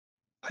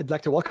I'd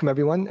like to welcome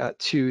everyone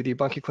to the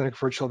Buncke Clinic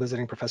Virtual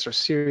Visiting Professor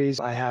Series.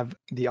 I have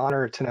the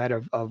honor tonight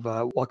of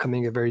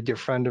welcoming a very dear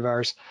friend of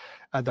ours,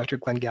 Dr.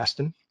 Glenn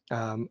Gaston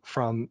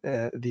from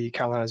the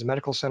Carolinas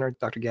Medical Center.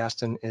 Dr.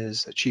 Gaston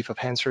is the Chief of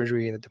Hand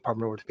Surgery in the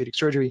Department of Orthopedic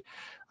Surgery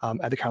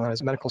at the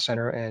Carolinas Medical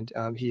Center,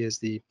 and he is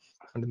one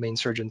of the main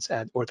surgeons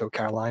at Ortho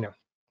Carolina.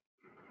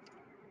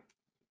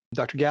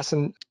 Dr.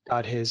 Gaston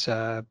got his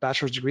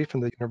bachelor's degree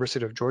from the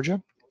University of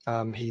Georgia.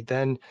 He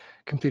then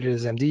completed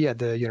his MD at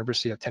the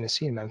University of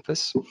Tennessee in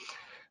Memphis,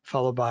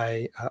 followed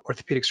by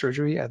orthopedic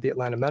surgery at the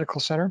Atlanta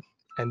Medical Center.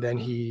 And then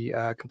he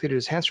completed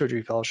his hand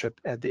surgery fellowship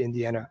at the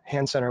Indiana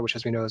Hand Center, which,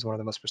 as we know, is one of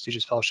the most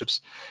prestigious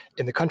fellowships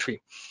in the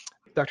country.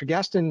 Dr.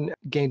 Gaston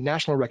gained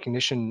national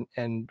recognition,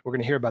 and we're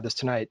going to hear about this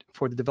tonight,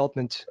 for the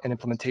development and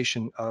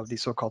implementation of the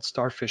so-called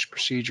Starfish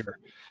Procedure.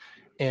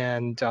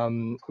 And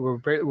we're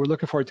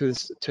looking forward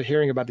to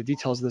hearing about the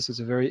details of this. It's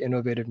a very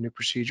innovative new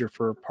procedure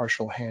for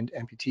partial hand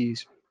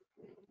amputees.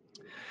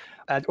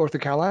 At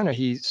Ortho Carolina,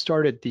 he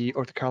started the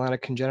Ortho Carolina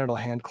Congenital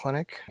Hand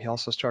Clinic. He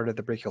also started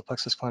the Brachial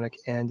Plexus Clinic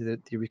and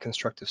the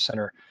Reconstructive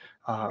Center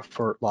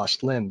for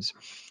Lost Limbs.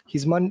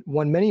 He's won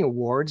many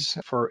awards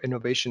for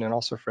innovation and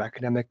also for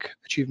academic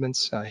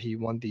achievements. He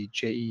won the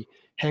J.E.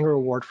 Hanger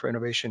Award for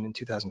Innovation in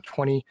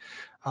 2020.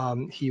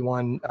 He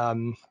won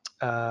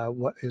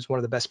what is one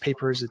of the best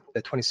papers at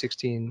the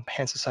 2016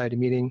 Hand Society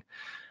meeting.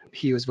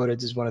 He was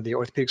voted as one of the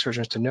orthopedic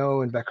surgeons to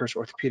know in Becker's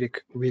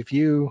Orthopedic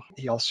Review.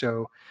 He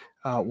also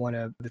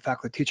won the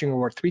Faculty Teaching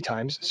Award 3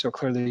 times, so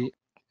clearly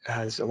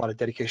has a lot of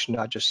dedication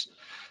not just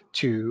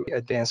to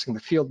advancing the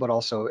field, but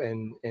also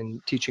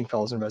in teaching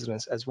fellows and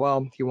residents as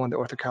well. He won the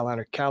Ortho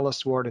Carolina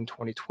Catalyst Award in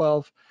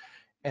 2012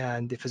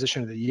 and the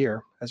Physician of the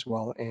Year as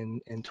well in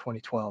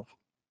 2012.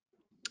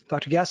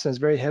 Dr. Gaston is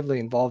very heavily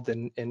involved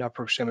in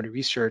upper extremity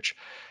research,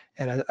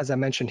 and as I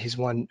mentioned, he's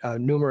won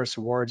numerous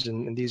awards,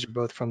 and these are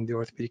both from the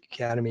Orthopedic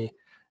Academy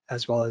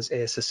as well as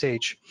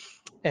ASSH.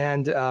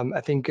 And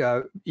I think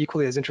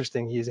equally as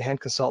interesting, he is a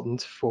hand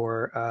consultant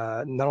for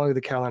not only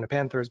the Carolina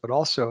Panthers, but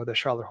also the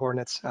Charlotte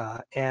Hornets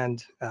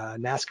and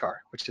NASCAR,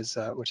 which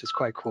is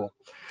quite cool.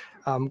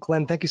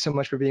 Glenn, thank you so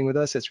much for being with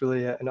us. It's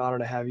really an honor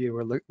to have you.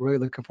 We're really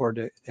looking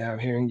forward to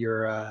hearing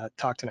your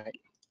talk tonight.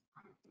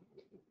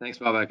 Thanks,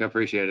 Bobak. I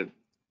appreciate it.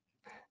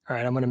 All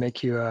right, I'm going to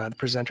make you the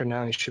presenter now,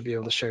 and you should be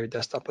able to share your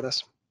desktop with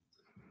us.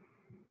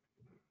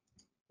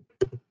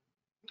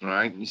 All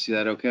right, you see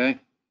that okay?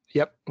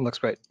 Yep, it looks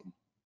great.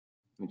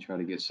 Let me try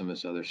to get some of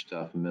this other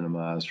stuff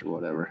minimized or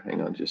whatever.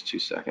 Hang on just 2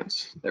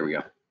 seconds. There we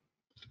go.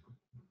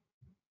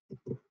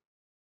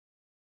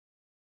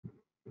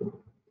 Do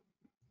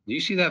you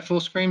see that full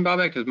screen,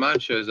 Bobak? Because mine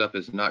shows up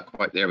as not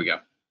quite. There we go.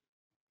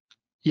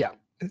 Yeah,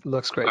 it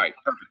looks great. All right,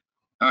 perfect.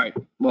 All right.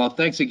 Well,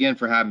 thanks again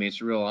for having me. It's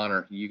a real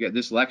honor.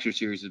 This lecture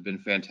series has been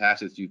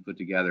fantastic that you've put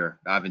together.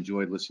 I've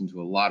enjoyed listening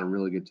to a lot of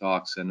really good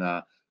talks, and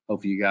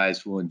hope you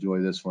guys will enjoy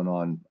this one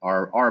on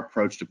our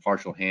approach to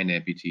partial hand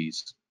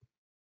amputees.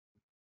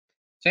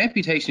 So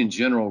amputation in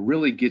general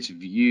really gets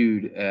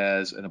viewed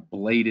as an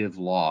ablative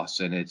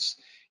loss, and it's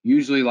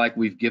usually like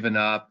we've given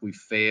up, we've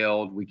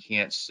failed, we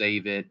can't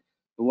save it.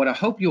 But what I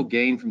hope you'll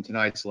gain from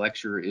tonight's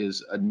lecture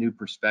is a new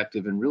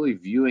perspective and really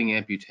viewing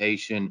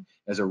amputation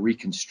as a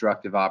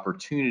reconstructive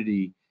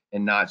opportunity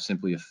and not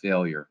simply a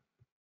failure.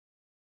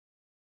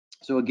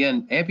 So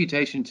again,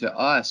 amputation to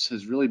us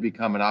has really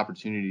become an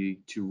opportunity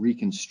to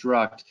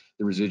reconstruct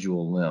the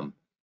residual limb.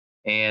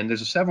 And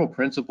there's several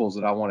principles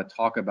that I want to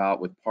talk about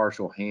with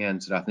partial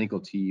hands that I think will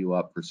tee you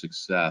up for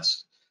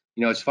success.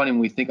 You know, it's funny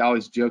when I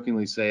always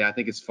jokingly say, I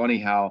think it's funny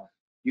how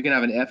you can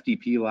have an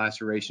FDP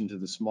laceration to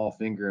the small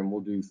finger and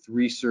we'll do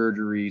 3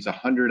 surgeries,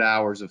 100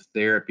 hours of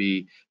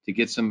therapy to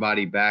get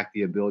somebody back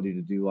the ability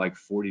to do like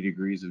 40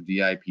 degrees of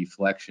DIP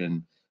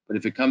flexion. But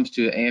if it comes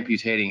to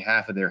amputating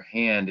half of their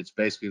hand, it's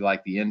basically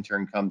like the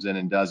intern comes in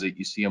and does it.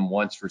 You see them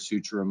once for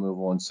suture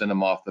removal and send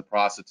them off the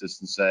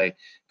prosthetist and say,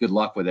 good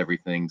luck with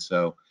everything.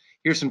 So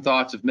here's some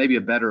thoughts of maybe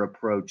a better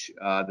approach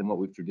than what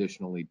we've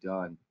traditionally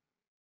done.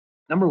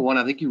 Number one,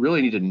 I think you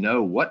really need to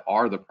know what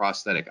are the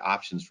prosthetic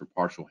options for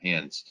partial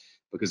hands,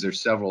 because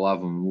there's several of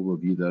them, and we'll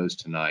review those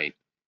tonight.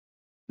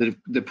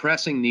 The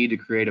pressing need to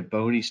create a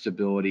bony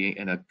stability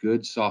and a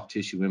good soft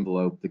tissue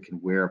envelope that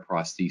can wear a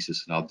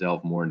prosthesis, and I'll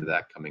delve more into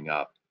that coming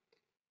up.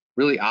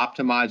 Really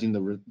optimizing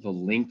the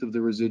length of the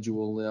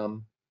residual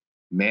limb,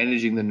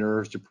 managing the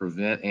nerves to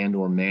prevent and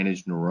or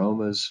manage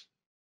neuromas,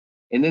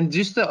 and then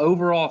just the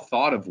overall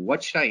thought of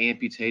what should I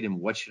amputate and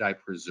what should I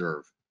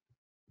preserve.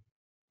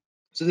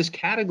 So this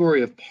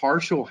category of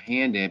partial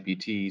hand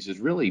amputees is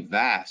really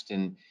vast,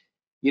 and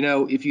you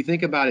know, if you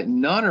think about it,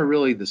 none are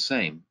really the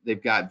same.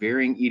 They've got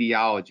varying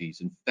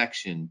etiologies: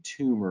 infection,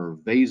 tumor,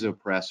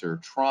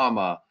 vasopressor,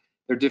 trauma.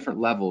 They're different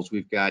levels.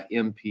 We've got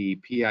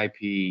MP,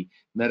 PIP,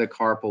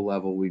 metacarpal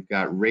level. We've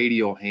got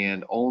radial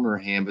hand, ulnar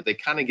hand, but they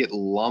kind of get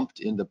lumped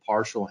into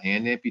partial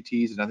hand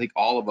amputees. And I think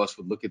all of us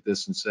would look at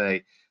this and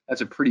say,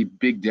 that's a pretty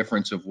big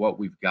difference of what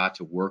we've got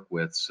to work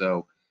with.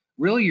 So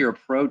really your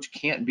approach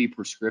can't be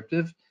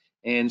prescriptive.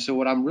 And so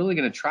what I'm really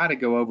going to try to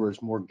go over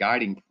is more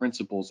guiding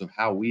principles of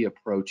how we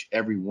approach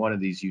every one of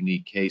these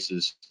unique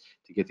cases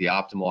to get the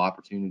optimal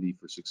opportunity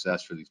for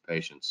success for these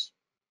patients.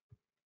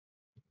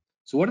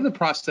 So what are the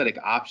prosthetic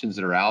options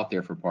that are out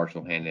there for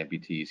partial hand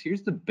amputees?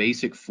 Here's the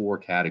basic 4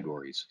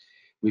 categories.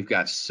 We've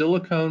got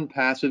silicone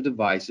passive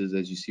devices,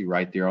 as you see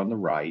right there on the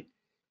right.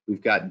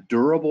 We've got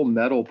durable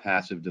metal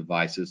passive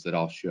devices that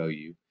I'll show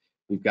you.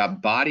 We've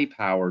got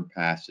body-powered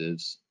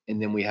passives,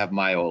 and then we have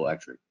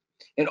myoelectric.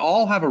 And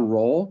all have a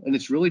role, and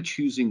it's really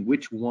choosing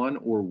which one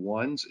or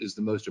ones is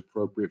the most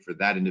appropriate for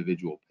that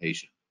individual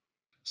patient.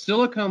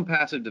 Silicone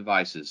passive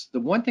devices, the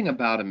one thing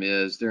about them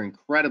is they're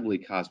incredibly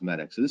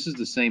cosmetic. So this is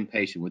the same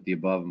patient with the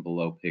above and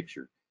below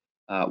picture.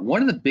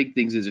 One of the big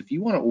things is if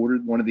you want to order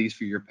one of these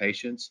for your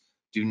patients,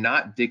 do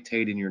not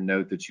dictate in your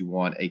note that you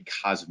want a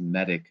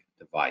cosmetic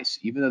device.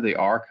 Even though they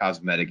are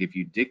cosmetic, if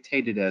you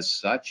dictate it as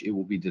such, it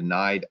will be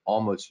denied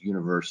almost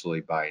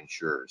universally by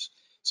insurers.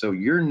 So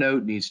your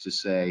note needs to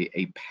say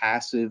a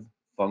passive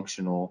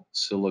functional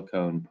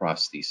silicone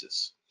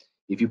prosthesis.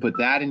 If you put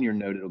that in your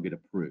note, it'll get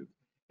approved.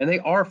 And they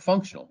are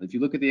functional. If you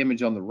look at the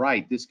image on the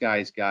right, this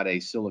guy's got a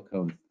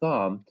silicone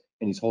thumb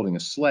and he's holding a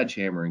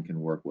sledgehammer and can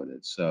work with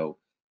it. So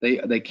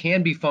they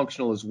can be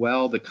functional as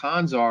well. The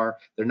cons are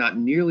they're not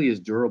nearly as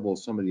durable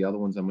as some of the other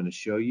ones I'm going to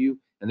show you,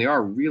 and they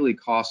are really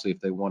costly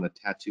if they want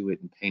to tattoo it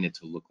and paint it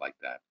to look like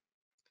that.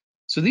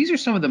 So these are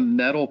some of the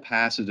metal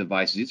passive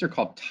devices. These are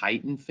called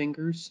Titan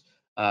fingers.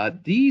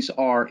 These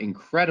are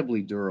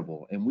incredibly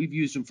durable, and we've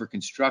used them for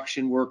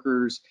construction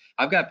workers.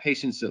 I've got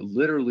patients that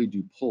literally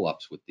do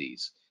pull-ups with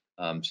these.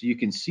 So you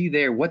can see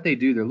there what they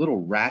do, they're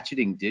little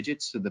ratcheting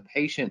digits. So the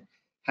patient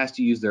has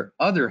to use their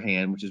other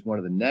hand, which is one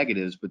of the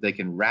negatives, but they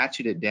can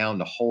ratchet it down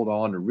to hold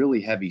on to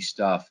really heavy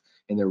stuff.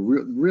 And they're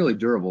really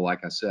durable,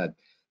 like I said.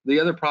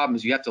 The other problem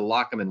is you have to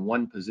lock them in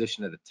one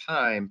position at a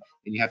time,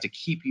 and you have to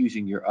keep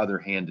using your other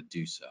hand to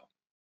do so.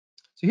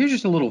 So here's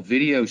just a little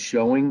video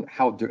showing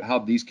how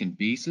these can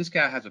be. So this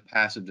guy has a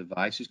passive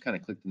device. Just kind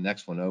of click the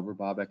next one over,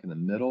 Bob, back in the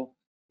middle.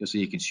 You'll see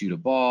he can shoot a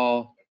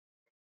ball.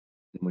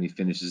 And when he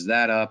finishes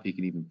that up, he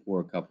can even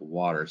pour a cup of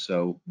water.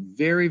 So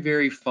very,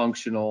 very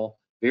functional,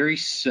 very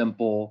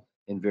simple,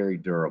 and very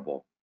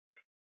durable.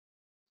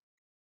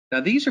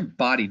 Now, these are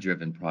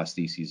body-driven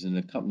prostheses, and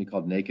a company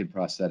called Naked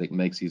Prosthetic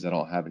makes these. I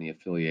don't have any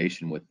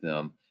affiliation with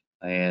them.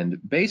 And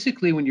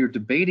basically, when you're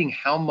debating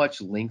how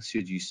much length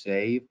should you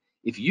save,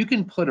 if you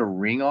can put a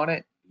ring on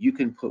it, you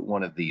can put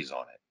one of these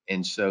on it.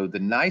 And so the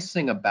nice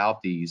thing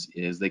about these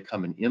is they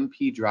come in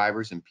MP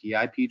drivers and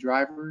PIP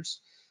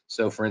drivers.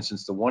 So for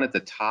instance, the one at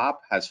the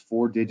top has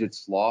 4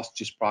 digits lost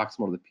just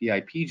proximal to the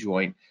PIP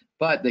joint,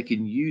 but they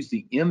can use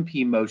the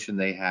MP motion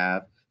they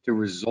have to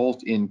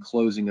result in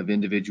closing of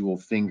individual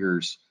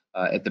fingers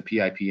at the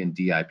PIP and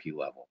DIP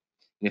level.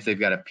 And if they've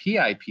got a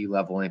PIP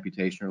level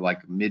amputation or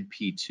like mid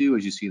P2,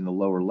 as you see in the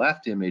lower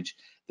left image,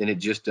 then it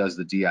just does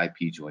the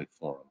DIP joint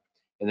for them.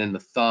 And then the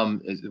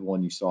thumb is the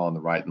one you saw on the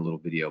right in the little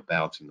video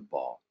bouncing the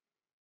ball.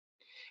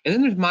 And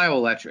then there's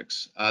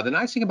myoelectrics. The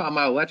nice thing about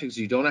myoelectrics is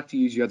you don't have to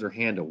use your other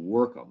hand to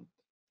work them.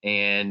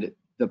 And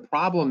the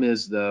problem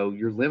is, though,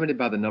 you're limited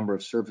by the number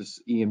of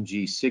surface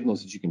EMG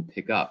signals that you can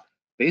pick up.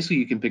 Basically,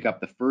 you can pick up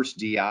the first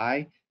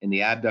DI and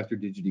the abductor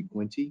digiti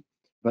quinti,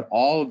 but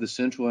all of the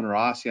central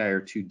interossei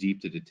are too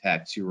deep to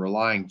detect. So you're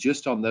relying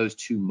just on those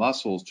 2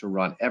 muscles to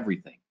run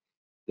everything.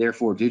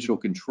 Therefore, digital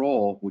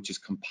control, which is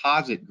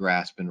composite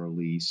grasp and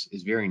release,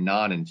 is very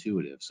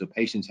non-intuitive. So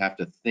patients have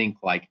to think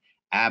like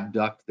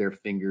abduct their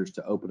fingers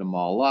to open them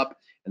all up,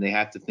 and they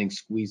have to think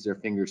squeeze their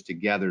fingers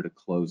together to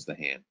close the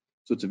hand.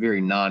 So it's a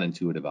very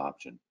non-intuitive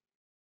option.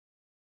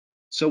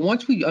 So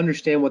once we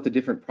understand what the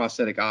different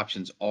prosthetic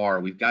options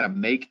are, we've got to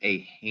make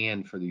a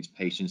hand for these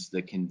patients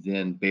that can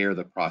then bear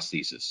the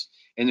prosthesis.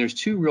 And there's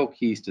 2 real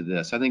keys to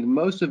this. I think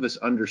most of us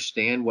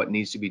understand what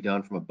needs to be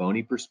done from a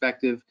bony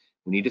perspective.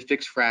 We need to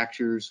fix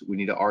fractures. We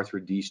need to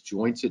arthrodese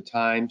joints at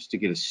times to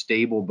get a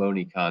stable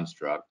bony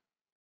construct.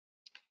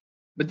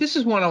 But this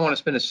is one I want to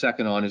spend a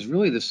second on, is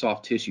really the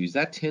soft tissues.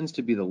 That tends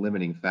to be the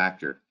limiting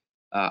factor.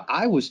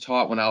 I was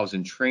taught when I was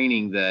in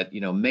training that,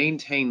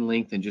 maintain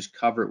length and just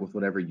cover it with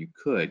whatever you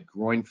could.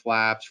 Groin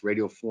flaps,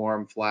 radial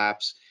forearm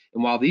flaps.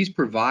 And while these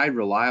provide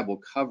reliable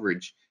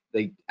coverage,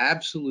 they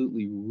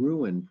absolutely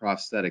ruin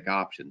prosthetic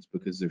options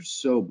because they're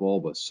so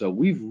bulbous. So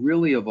we've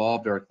really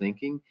evolved our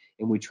thinking,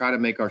 and we try to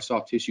make our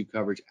soft tissue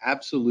coverage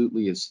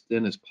absolutely as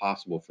thin as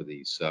possible for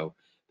these. So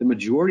the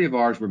majority of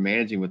ours we're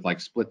managing with like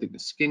split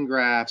thickness skin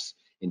grafts,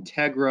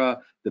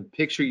 Integra. The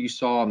picture you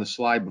saw on the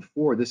slide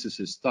before, this is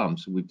his thumb.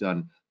 So we've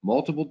done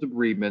multiple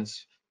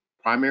debridements,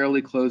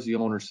 primarily closed the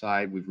ulnar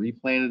side. We've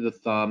replanted the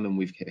thumb, and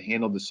we've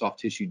handled the soft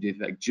tissue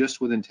defect just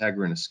with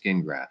Integra and a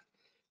skin graft.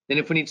 Then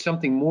if we need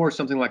something more,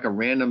 something like a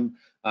random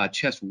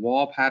chest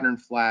wall pattern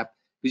flap,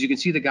 because you can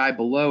see the guy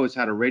below has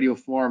had a radial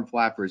forearm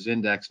flap for his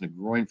index and a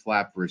groin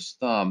flap for his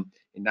thumb,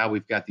 and now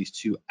we've got these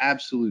 2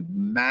 absolute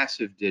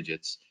massive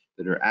digits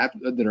that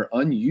are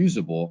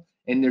unusable,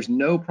 and there's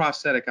no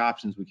prosthetic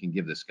options we can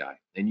give this guy.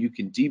 And you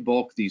can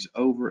debulk these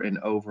over and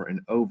over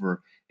and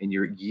over, and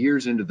you're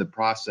years into the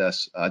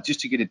process just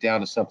to get it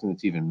down to something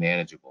that's even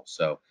manageable.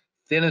 So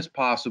thin as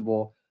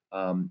possible,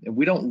 And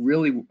we don't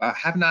really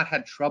have not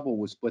had trouble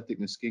with split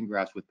thickness skin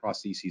grafts with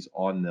prostheses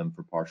on them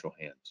for partial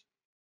hands.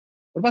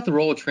 What about the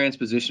role of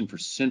transposition for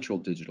central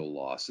digital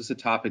loss? This is a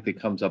topic that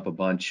comes up a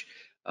bunch,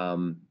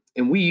 and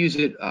we use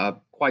it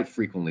quite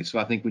frequently. So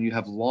I think when you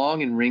have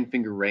long and ring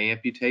finger ray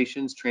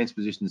amputations,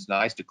 transposition is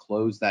nice to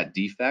close that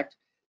defect.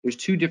 There's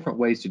two different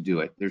ways to do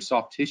it. There's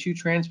soft tissue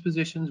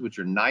transpositions, which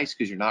are nice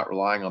because you're not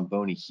relying on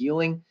bony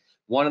healing.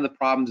 One of the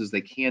problems is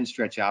they can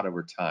stretch out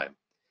over time.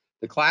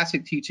 The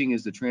classic teaching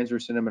is the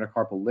transverse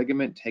intermetacarpal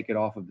ligament, take it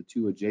off of the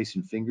two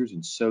adjacent fingers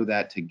and sew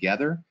that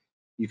together.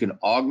 You can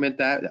augment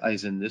that,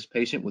 as in this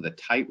patient, with a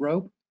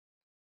tightrope.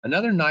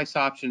 Another nice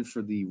option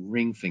for the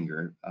ring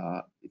finger,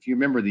 if you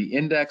remember, the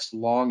index,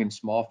 long, and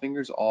small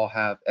fingers all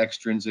have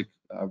extrinsic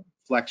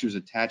flexors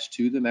attached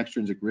to them,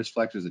 extrinsic wrist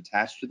flexors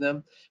attached to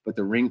them, but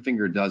the ring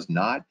finger does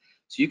not.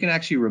 So you can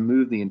actually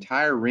remove the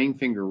entire ring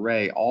finger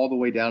ray all the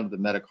way down to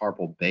the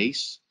metacarpal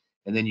base,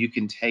 and then you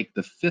can take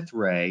the fifth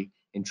ray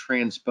and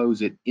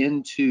transpose it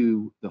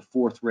into the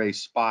fourth ray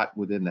spot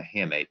within the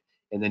hamate,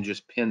 and then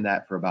just pin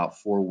that for about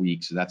 4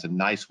 weeks. So that's a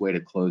nice way to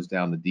close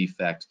down the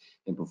defect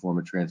and perform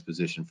a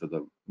transposition for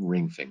the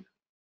ring finger.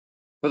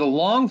 For the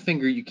long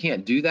finger, you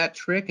can't do that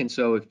trick, and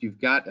so if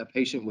you've got a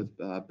patient with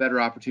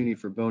better opportunity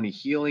for bony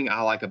healing,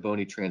 I like a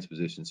bony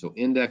transposition. So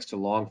index to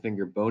long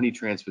finger bony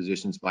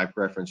transposition is my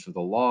preference for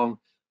the long.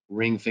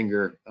 Ring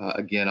finger,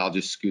 again, I'll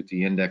just scoot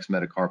the index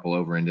metacarpal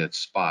over into its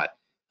spot.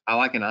 I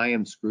like an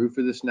IM screw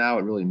for this now.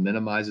 It really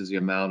minimizes the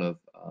amount of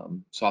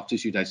soft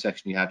tissue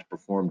dissection you have to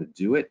perform to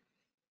do it.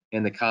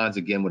 And the cons,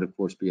 again, would of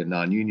course be a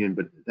non-union,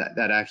 but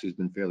that actually has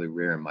been fairly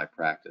rare in my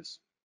practice.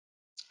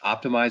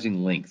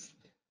 Optimizing length.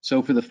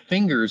 So for the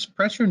fingers,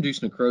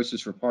 pressure-induced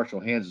necrosis for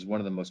partial hands is one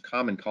of the most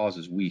common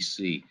causes we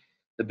see.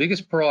 The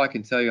biggest pearl I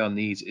can tell you on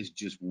these is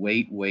just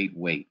wait. We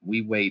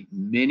wait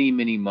many,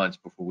 many months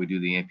before we do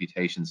the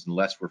amputations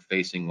unless we're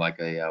facing like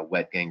a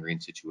wet gangrene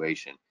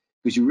situation,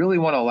 because you really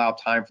want to allow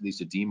time for these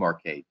to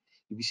demarcate.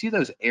 If you see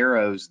those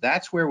arrows,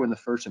 that's where when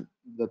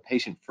the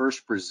patient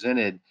first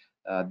presented,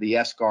 the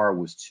eScar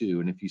was 2.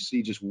 And if you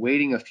see just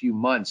waiting a few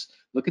months,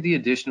 look at the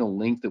additional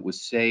length that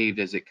was saved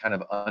as it kind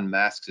of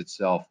unmasks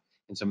itself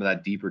and some of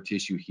that deeper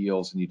tissue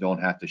heals, and you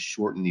don't have to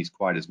shorten these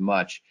quite as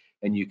much.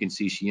 And you can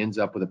see she ends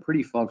up with a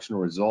pretty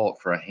functional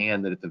result for a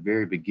hand that at the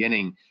very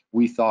beginning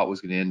we thought was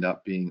going to end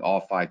up being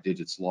all 5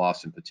 digits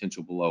lost and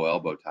potential below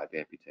elbow type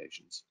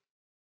amputations.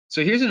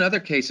 So here's another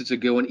case that's a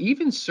good one.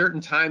 Even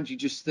certain times you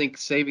just think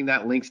saving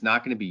that link's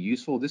not going to be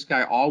useful. This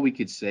guy, all we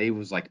could save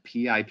was like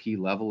PIP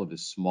level of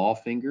his small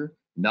finger,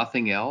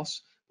 nothing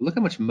else. But look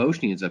how much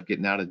motion he ends up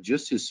getting out of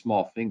just his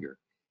small finger.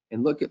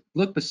 And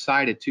look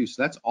beside it too.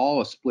 So that's all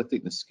a split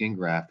thickness skin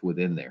graft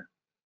within there.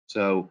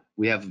 So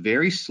we have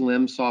very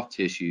slim soft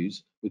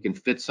tissues. We can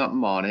fit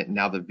something on it.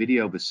 Now the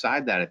video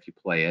beside that, if you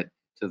play it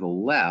to the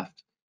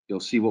left, you'll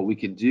see what we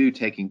could do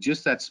taking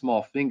just that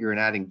small finger and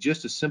adding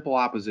just a simple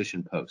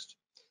opposition post.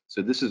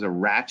 So this is a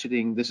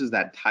ratcheting, this is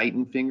that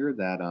Titan finger,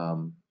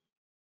 that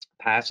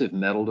passive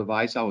metal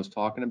device I was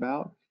talking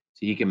about.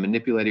 So he can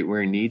manipulate it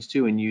where he needs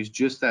to and use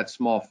just that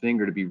small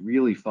finger to be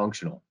really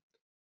functional.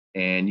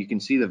 And you can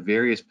see the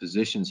various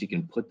positions he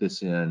can put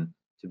this in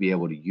to be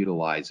able to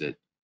utilize it.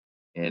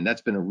 And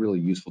that's been a really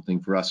useful thing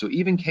for us. So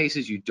even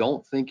cases you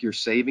don't think you're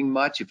saving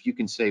much, if you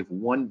can save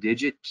 1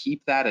 digit,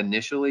 keep that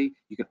initially.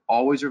 You can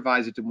always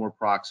revise it to more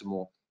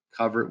proximal,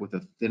 cover it with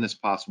the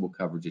thinnest possible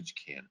coverage that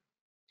you can.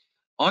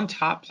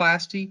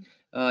 On-top-plasty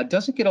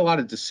doesn't get a lot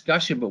of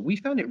discussion, but we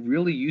found it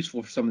really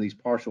useful for some of these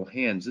partial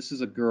hands. This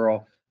is a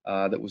girl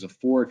that was a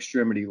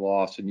 4-extremity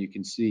loss, and you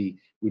can see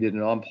we did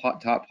an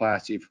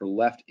on-top-plasty for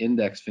left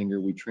index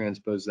finger. We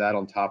transposed that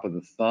on top of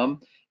the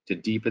thumb to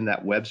deepen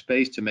that web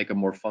space to make a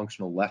more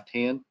functional left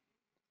hand.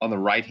 On the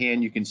right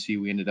hand, you can see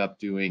we ended up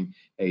doing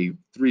a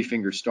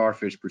 3-finger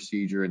Starfish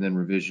procedure and then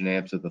revision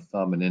amps of the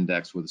thumb and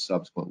index with a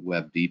subsequent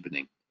web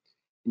deepening.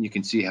 And you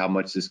can see how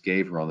much this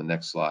gave her on the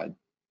next slide.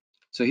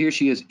 So here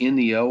she is in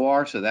the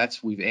OR. So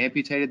we've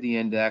amputated the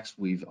index,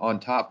 we've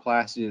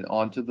on-top-plastied it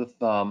onto the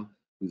thumb,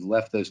 we've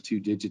left those 2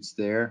 digits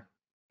there,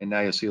 and now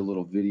you'll see a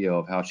little video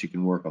of how she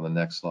can work on the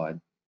next slide.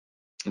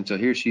 And so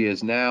here she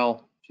is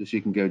now, so she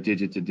can go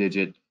digit to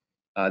digit.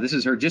 This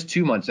is her just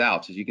 2 months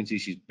out. So as you can see,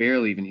 she's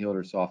barely even healed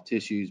her soft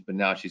tissues, but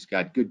now she's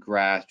got good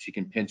grasp. She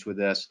can pinch with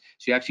this.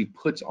 She actually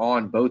puts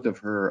on both of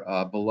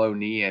her below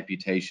knee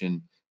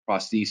amputation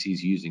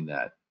prostheses using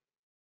that.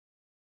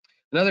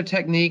 Another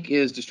technique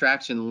is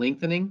distraction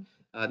lengthening.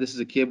 This is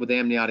a kid with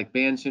amniotic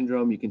band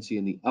syndrome. You can see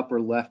in the upper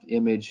left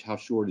image how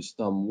short his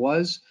thumb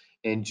was,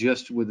 and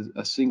just with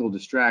a single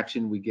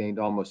distraction, we gained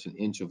almost 1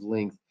 inch of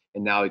length,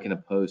 and now he can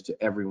oppose to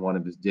every one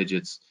of his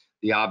digits.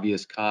 The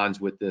obvious cons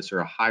with this are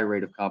a high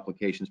rate of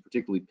complications,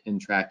 particularly pin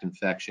tract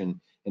infection,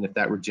 and if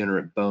that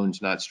regenerate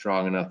bone's not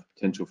strong enough,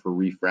 potential for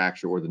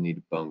refracture or the need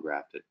to bone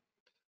graft it.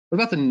 What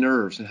about the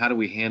nerves and how do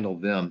we handle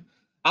them?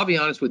 I'll be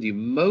honest with you,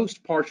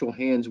 most partial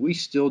hands, we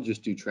still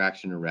just do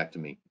traction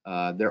neurectomy.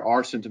 There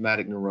are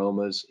symptomatic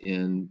neuromas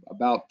in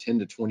about 10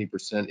 to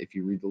 20% if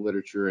you read the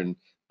literature and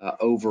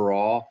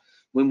overall.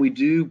 When we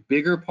do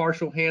bigger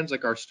partial hands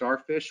like our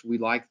Starfish, we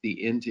like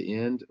the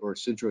end-to-end or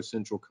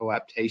centro-central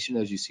coaptation,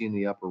 as you see in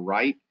the upper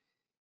right.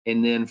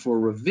 And then for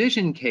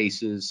revision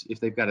cases, if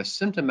they've got a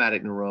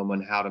symptomatic neuroma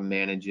and how to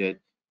manage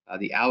it,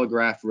 the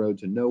allograft road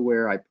to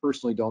nowhere, I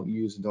personally don't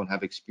use and don't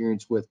have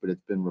experience with, but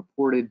it's been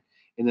reported.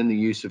 And then the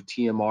use of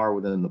TMR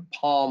within the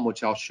palm,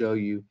 which I'll show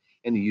you,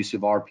 and the use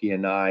of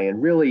RPNI.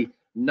 And really,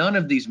 none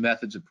of these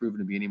methods have proven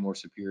to be any more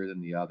superior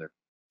than the other.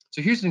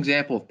 So here's an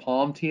example of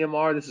palm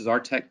TMR. This is our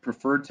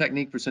preferred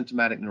technique for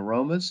symptomatic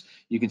neuromas.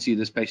 You can see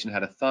this patient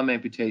had a thumb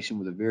amputation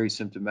with a very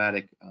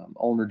symptomatic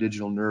ulnar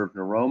digital nerve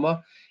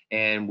neuroma,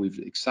 and we've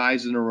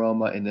excised the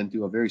neuroma, and then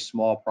through a very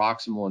small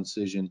proximal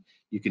incision,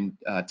 you can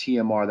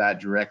TMR that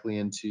directly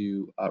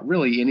into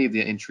really any of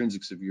the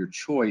intrinsics of your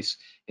choice.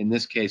 In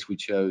this case, we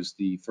chose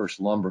the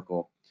first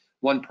lumbrical.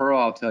 One pearl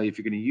I'll tell you, if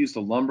you're going to use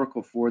the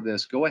lumbrical for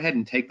this, go ahead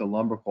and take the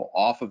lumbrical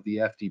off of the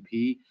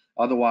FDP.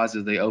 Otherwise,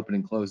 as they open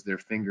and close their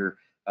finger,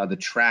 the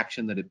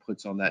traction that it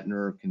puts on that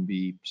nerve can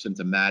be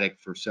symptomatic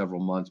for several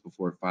months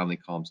before it finally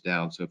calms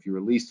down. So if you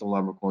release the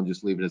lumbrical and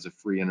just leave it as a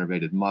free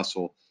innervated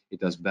muscle,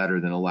 it does better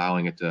than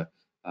allowing it to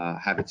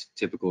have its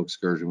typical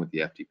excursion with the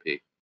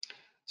FDP.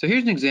 So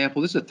here's an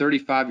example. This is a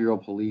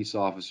 35-year-old police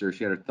officer.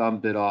 She had her thumb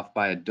bit off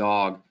by a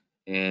dog,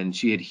 and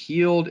she had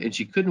healed, and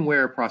she couldn't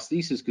wear a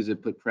prosthesis because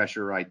it put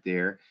pressure right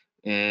there.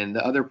 And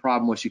the other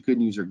problem was she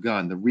couldn't use her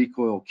gun. The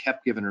recoil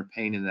kept giving her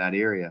pain in that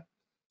area.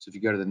 So if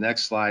you go to the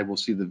next slide, we'll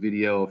see the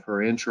video of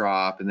her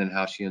intra-op and then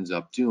how she ends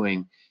up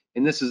doing.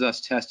 And this is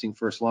us testing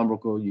first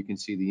lumbrical. You can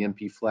see the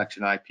MP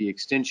flexion, IP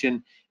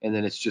extension, and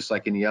then it's just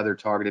like any other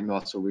targeted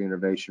muscle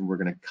reinnervation. We're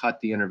going to cut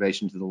the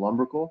innervation to the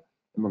lumbrical,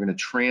 and we're going to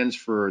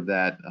transfer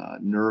that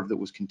nerve that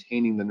was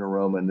containing the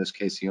neuroma, in this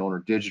case the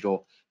ulnar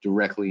digital,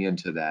 directly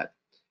into that.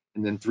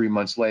 And then 3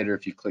 months later,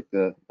 if you click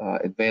the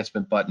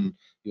advancement button,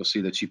 you'll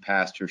see that she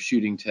passed her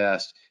shooting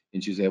test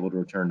and she's able to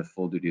return to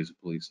full duty as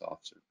a police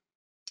officer.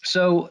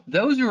 So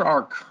those are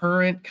our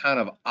current kind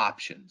of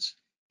options.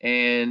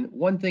 And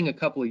one thing a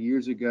couple of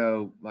years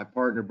ago, my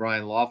partner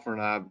Brian Loeffler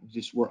and I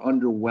just were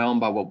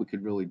underwhelmed by what we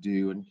could really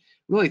do, and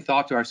really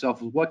thought to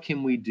ourselves, what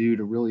can we do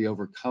to really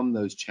overcome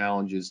those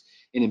challenges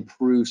and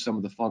improve some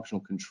of the functional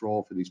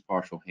control for these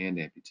partial hand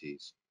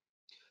amputees.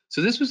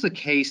 So this was the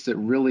case that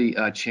really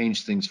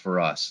changed things for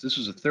us. This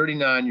was a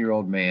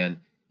 39-year-old man,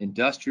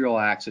 industrial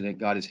accident,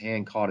 got his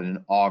hand caught in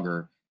an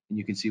auger, and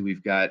you can see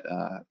we've got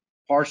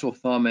partial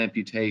thumb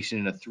amputation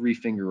and a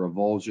 3-finger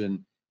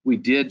revulsion. We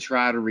did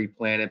try to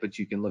replant it, but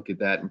you can look at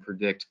that and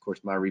predict. Of course,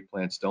 my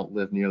replants don't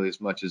live nearly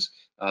as much as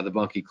the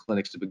Buncke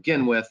clinics to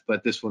begin with,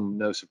 but this one,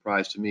 no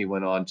surprise to me,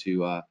 went on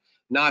to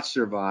not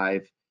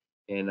survive,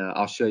 and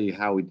I'll show you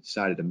how we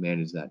decided to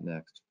manage that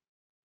next.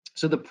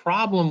 So the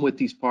problem with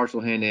these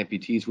partial hand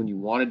amputees when you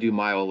want to do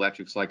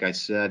myoelectrics, like I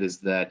said, is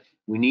that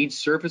we need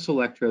surface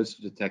electrodes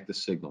to detect the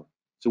signal.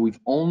 So we've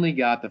only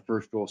got the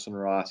first dorsal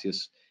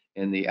interosseous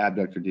and the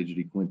abductor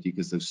digiti quinti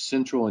because those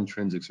central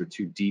intrinsics are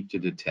too deep to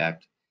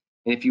detect.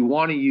 And if you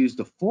want to use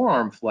the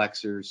forearm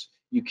flexors,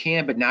 you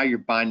can, but now you're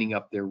binding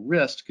up their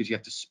wrist because you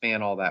have to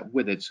span all that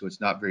with it, so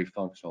it's not very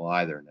functional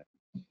either.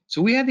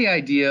 So we had the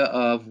idea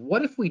of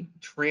what if we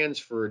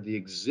transferred the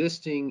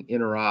existing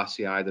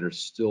interossei that are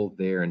still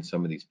there in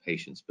some of these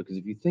patients? Because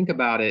if you think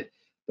about it,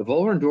 the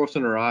volar and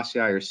dorsal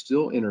interossei are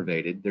still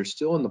innervated, they're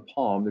still in the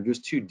palm, they're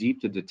just too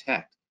deep to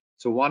detect.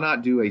 So why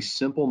not do a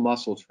simple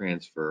muscle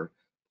transfer,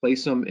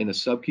 place them in a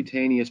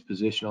subcutaneous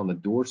position on the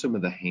dorsum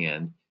of the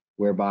hand,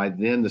 whereby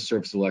then the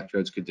surface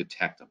electrodes could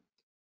detect them.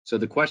 So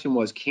the question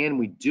was, can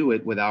we do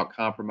it without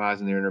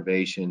compromising their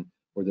innervation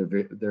or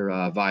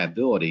their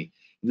viability?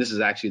 And this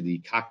is actually the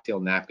cocktail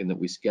napkin that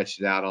we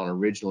sketched it out on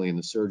originally in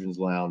the surgeon's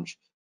lounge,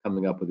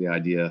 coming up with the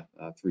idea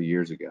 3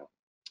 years ago.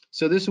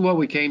 So this is what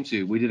we came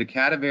to. We did a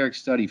cadaveric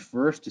study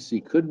first to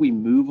see, could we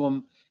move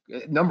them?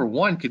 Number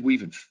one, could we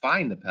even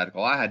find the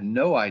pedicle? I had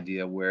no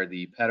idea where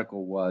the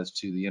pedicle was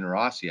to the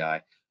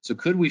interossei. So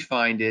could we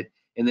find it?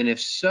 And then if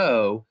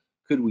so,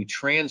 could we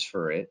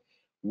transfer it?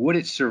 Would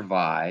it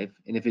survive?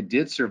 And if it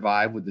did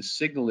survive, would the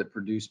signal it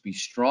produced be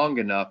strong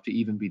enough to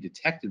even be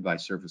detected by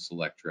surface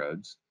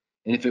electrodes?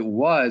 And if it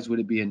was,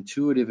 would it be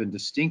intuitive and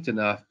distinct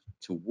enough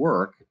to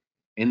work?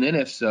 And then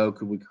if so,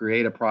 could we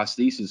create a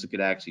prosthesis that could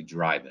actually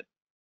drive it?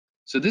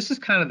 So this is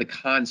kind of the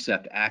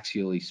concept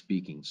axially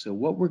speaking. So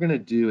what we're going to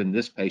do in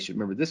this patient,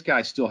 remember this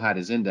guy still had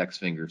his index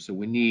finger, so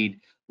we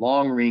need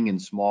long ring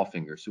and small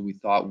finger. So we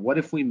thought, what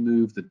if we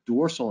move the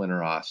dorsal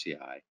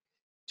interossei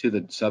to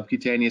the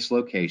subcutaneous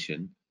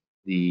location?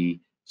 The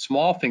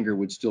small finger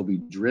would still be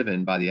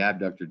driven by the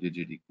abductor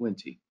digiti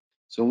quinti.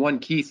 So one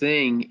key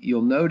thing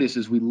you'll notice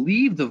is we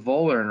leave the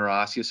volar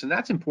interosseous, and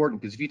that's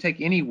important because if you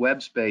take any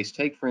web space,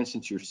 take for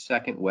instance your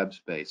second web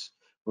space,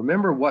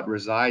 remember what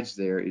resides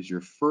there is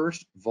your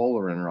first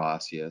volar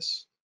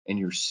interosseous and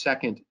your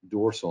second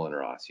dorsal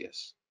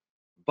interosseous.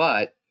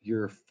 But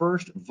your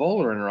first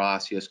volar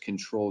interosseous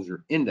controls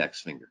your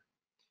index finger.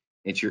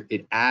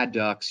 It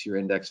adducts your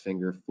index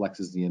finger,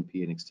 flexes the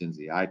MP, and extends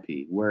the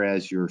IP,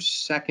 whereas your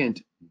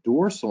second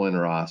dorsal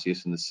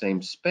interosseous in the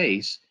same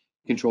space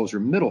controls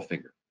your middle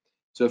finger.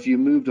 So if you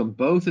moved them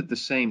both at the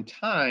same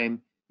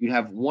time, you'd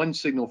have one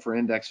signal for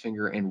index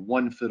finger and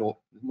one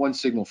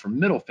signal for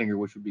middle finger,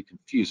 which would be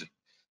confusing.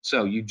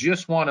 So you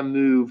just want to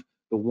move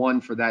the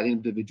one for that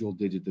individual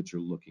digit that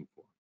you're looking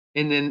for.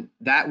 And then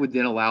that would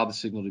then allow the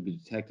signal to be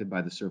detected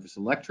by the surface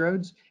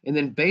electrodes. And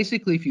then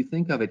basically, if you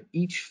think of it,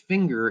 each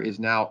finger is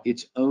now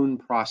its own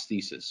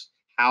prosthesis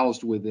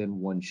housed within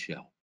one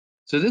shell.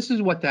 So this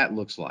is what that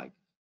looks like.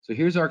 So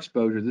here's our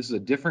exposure. This is a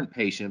different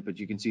patient, but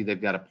you can see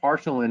they've got a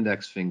partial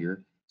index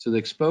finger. So the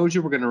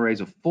exposure, we're going to raise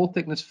a full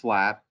thickness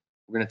flap.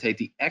 We're going to take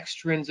the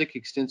extrinsic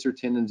extensor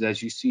tendons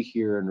as you see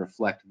here and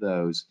reflect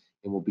those,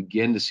 and we'll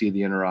begin to see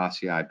the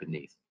interossei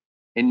beneath.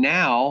 And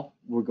now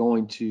we're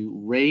going to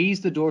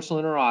raise the dorsal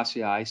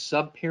interossei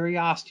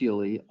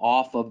subperiosteally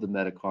off of the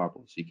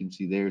metacarpal. So you can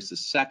see there's the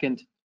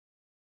second,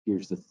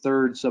 here's the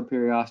third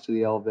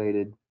subperiosteally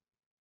elevated,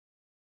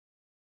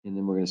 and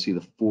then we're going to see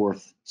the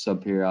fourth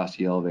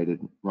subperiosteally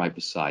elevated right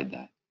beside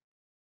that.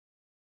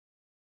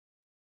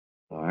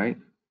 All right.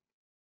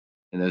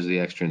 And those are the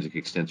extrinsic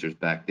extensors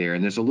back there.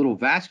 And there's a little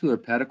vascular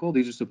pedicle.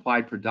 These are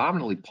supplied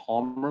predominantly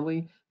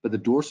palmarly, but the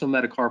dorsal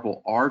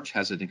metacarpal arch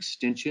has an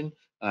extension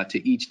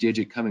to each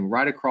digit coming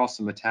right across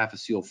the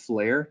metaphyseal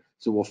flare.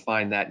 So we'll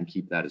find that and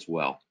keep that as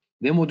well.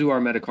 Then we'll do our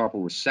metacarpal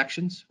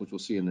resections, which we'll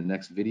see in the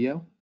next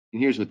video.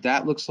 And here's what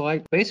that looks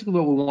like. Basically,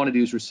 what we want to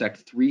do is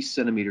resect 3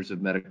 centimeters of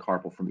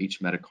metacarpal from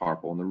each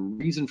metacarpal. And the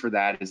reason for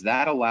that is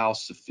that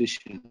allows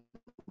sufficient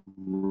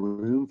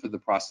room for the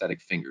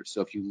prosthetic fingers.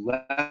 So if you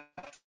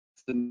left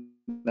the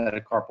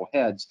metacarpal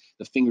heads,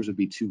 the fingers would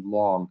be too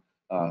long.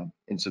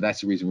 And so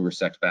that's the reason we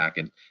resect back.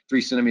 And 3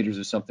 centimeters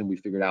is something we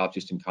figured out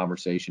just in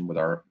conversation with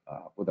our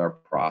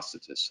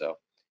prosthetist. So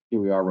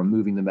here we are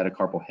removing the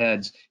metacarpal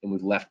heads, and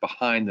we've left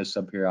behind the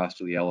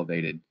subperiosteally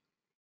elevated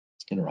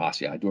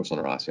interossei, dorsal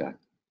interossei.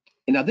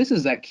 And now this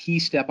is that key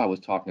step I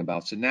was talking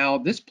about. So now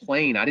this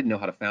plane, I didn't know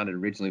how to found it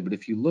originally, but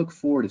if you look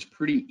forward, it's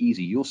pretty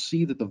easy. You'll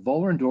see that the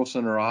volar and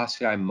dorsal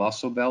interossei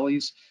muscle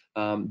bellies,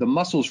 the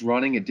muscles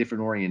running at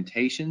different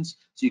orientations.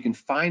 So you can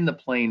find the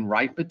plane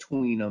right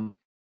between them,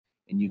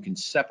 and you can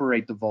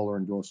separate the volar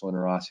and dorsal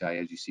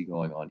interossei as you see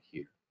going on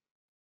here.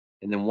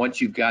 And then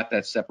once you've got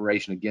that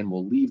separation, again,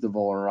 we'll leave the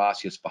volar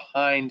interosseous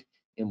behind,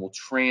 and we'll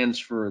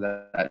transfer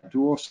that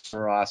dorsal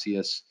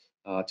interosseous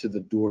to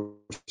the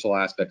dorsal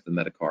aspect of the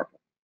metacarpal.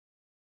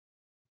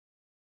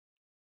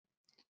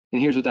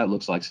 And here's what that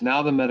looks like. So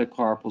now the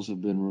metacarpals have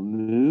been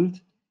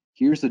removed.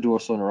 Here's the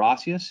dorsal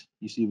interosseous.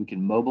 You see we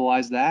can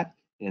mobilize that.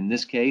 In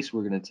this case,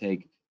 we're going to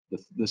take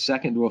the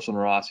second dorsal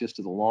interosseous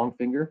to the long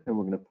finger, and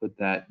we're going to put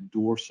that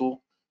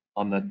dorsal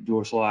on the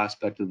dorsal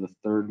aspect of the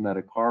third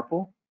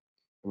metacarpal.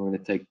 And we're going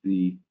to take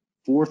the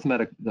fourth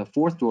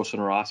dorsal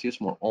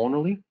interosseous more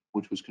ulnarly,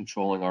 which was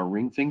controlling our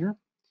ring finger,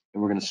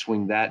 and we're going to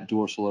swing that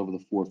dorsal over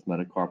the fourth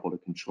metacarpal to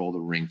control the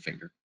ring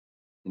finger.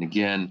 And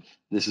again,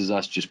 this is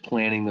us just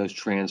planning those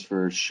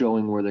transfers,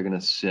 showing where they're going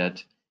to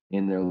sit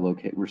in their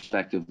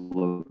respective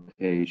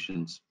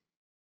locations.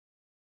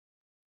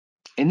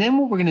 And then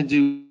what we're going to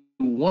do,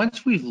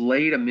 once we've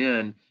laid them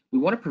in, we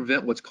want to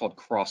prevent what's called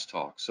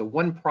crosstalk. So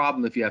one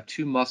problem if you have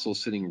 2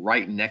 muscles sitting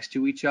right next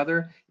to each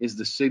other is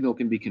the signal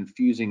can be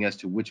confusing as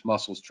to which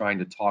muscle is trying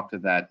to talk to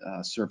that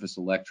surface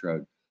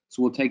electrode.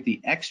 So we'll take the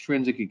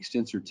extrinsic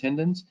extensor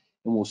tendons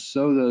and we'll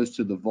sew those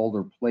to the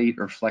volar plate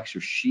or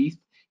flexor sheath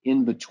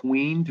in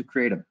between to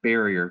create a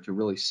barrier to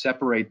really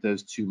separate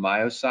those 2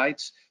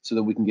 myocytes so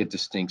that we can get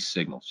distinct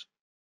signals.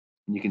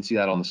 And you can see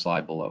that on the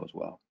slide below as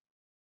well.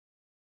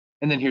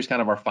 And then here's kind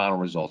of our final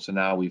results. So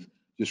now we've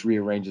just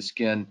rearranged the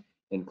skin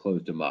and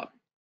closed them up.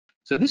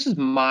 So this is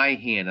my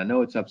hand. I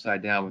know it's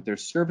upside down, but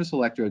there's surface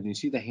electrodes, and you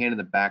see the hand in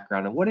the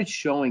background. And what it's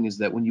showing is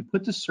that when you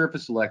put the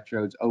surface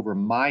electrodes over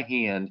my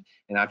hand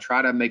and I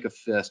try to make a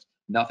fist,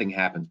 nothing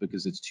happens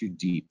because it's too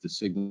deep. The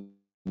signals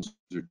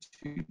are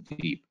too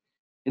deep.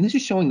 And this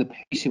is showing the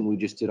patient we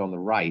just did on the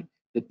right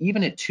that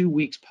even at 2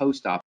 weeks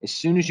post-op, as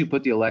soon as you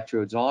put the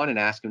electrodes on and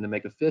ask him to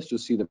make a fist, you'll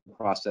see the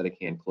prosthetic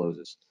hand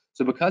closes.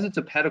 So because it's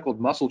a pedicled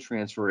muscle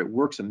transfer, it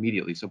works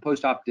immediately. So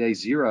post-op day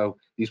 0,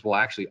 these will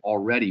actually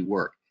already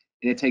work.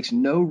 And it takes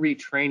no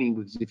retraining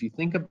because if you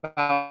think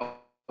about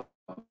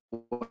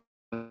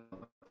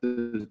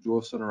the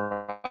dorsal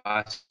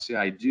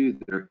interossei do,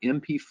 they're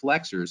MP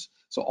flexors.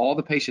 So all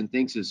the patient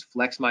thinks is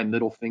flex my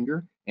middle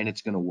finger and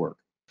it's going to work.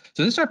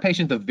 So this is our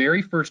patient the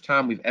very first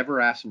time we've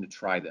ever asked him to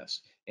try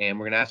this. And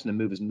we're going to ask him to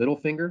move his middle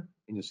finger,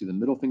 and you'll see the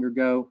middle finger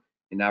go.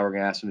 And now we're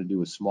going to ask him to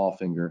do a small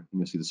finger, and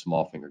you'll see the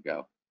small finger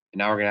go. And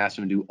now we're going to ask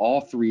him to do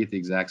all 3 at the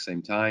exact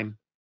same time,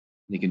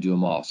 and he can do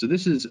them all. So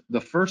this is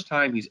the first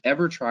time he's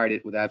ever tried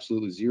it with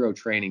absolutely 0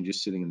 training,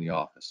 just sitting in the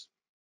office.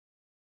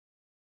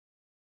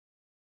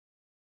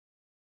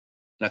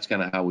 That's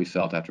kind of how we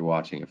felt after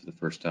watching it for the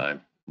first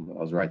time. I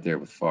was right there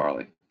with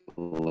Farley.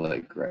 Really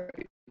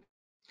great.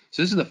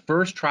 So this is the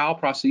first trial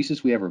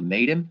prosthesis we ever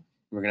made him.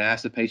 We're going to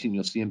ask the patient,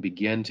 you'll see him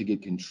begin to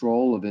get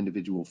control of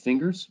individual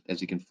fingers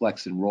as he can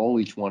flex and roll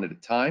each one at a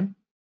time.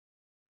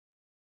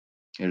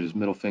 Here's his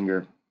middle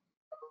finger.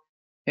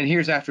 And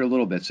here's after a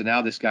little bit. So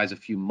now this guy's a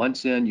few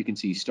months in. You can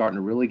see he's starting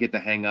to really get the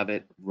hang of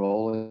it,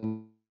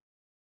 rolling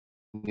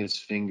his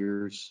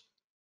fingers.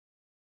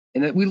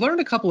 And then we learned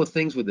a couple of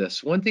things with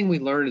this. One thing we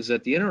learned is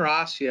that the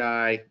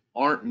interossei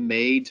aren't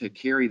made to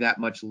carry that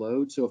much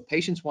load. So if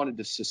patients wanted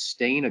to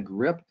sustain a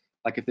grip,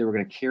 like if they were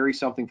going to carry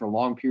something for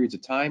long periods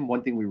of time,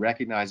 one thing we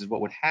recognize is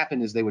what would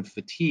happen is they would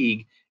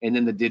fatigue and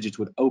then the digits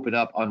would open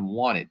up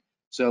unwanted.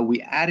 So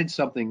we added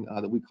something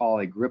that we call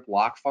a grip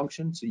lock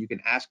function. So you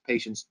can ask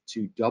patients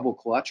to double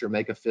clutch or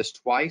make a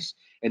fist twice,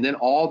 and then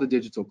all the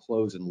digits will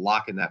close and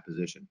lock in that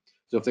position.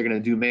 So if they're going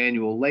to do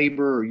manual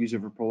labor or use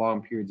it for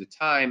prolonged periods of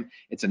time,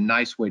 it's a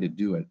nice way to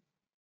do it.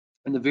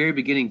 In the very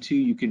beginning too,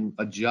 you can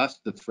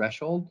adjust the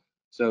threshold.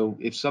 So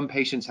if some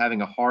patient's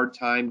having a hard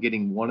time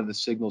getting one of the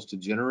signals to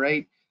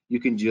generate, you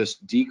can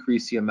just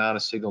decrease the amount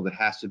of signal that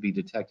has to be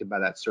detected by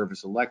that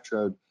surface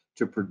electrode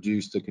to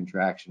produce the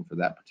contraction for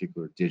that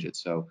particular digit.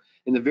 So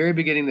in the very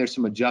beginning, there's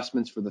some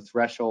adjustments for the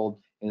threshold,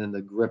 and then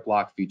the grip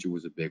lock feature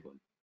was a big one.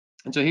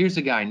 And so here's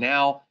the guy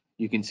now.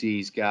 You can see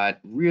he's got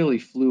really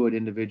fluid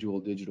individual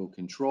digital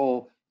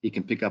control. He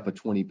can pick up a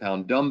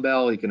 20-pound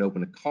dumbbell. He can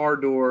open a car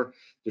door.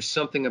 There's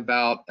something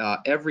about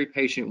every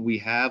patient we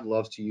have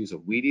loves to use a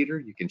weed eater.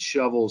 You can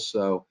shovel.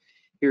 So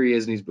here he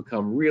is, and he's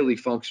become really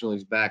functional.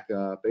 He's back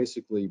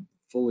basically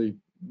fully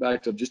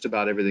back to just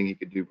about everything he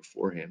could do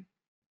beforehand.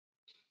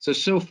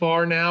 So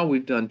far now,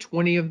 we've done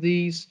 20 of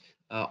these.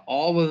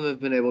 All of them have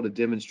been able to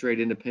demonstrate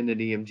independent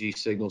EMG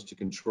signals to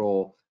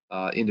control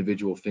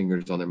individual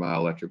fingers on their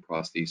myoelectric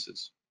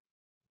prosthesis.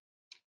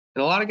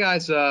 And a lot of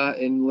guys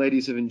and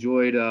ladies have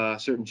enjoyed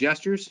certain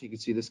gestures. You can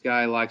see this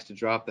guy likes to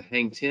drop the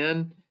hang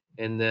 10.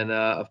 And then,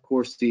 of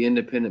course, the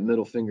independent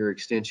middle finger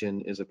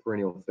extension is a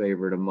perennial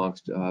favorite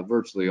amongst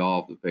virtually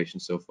all of the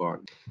patients so far.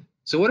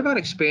 So what about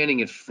expanding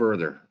it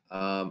further?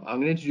 I'm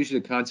going to introduce you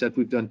to the concept.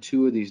 We've done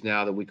 2 of these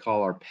now that we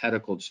call our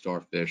pedicled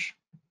starfish.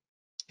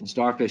 And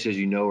starfish, as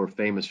you know, are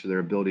famous for their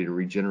ability to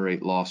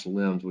regenerate lost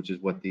limbs, which is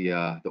what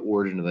the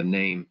origin of the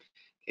name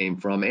came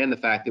from, and the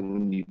fact that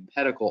when you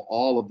pedicle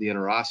all of the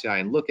interossei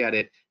and look at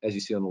it, as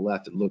you see on the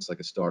left, it looks like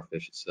a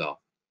starfish itself.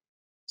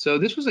 So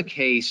this was a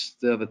case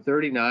of a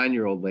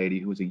 39-year-old lady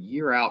who was a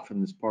year out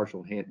from this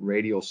partial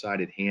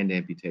radial-sided hand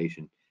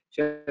amputation.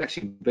 She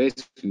actually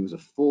basically was a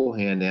full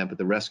hand amp, but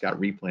the rest got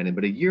replanted.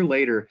 But a year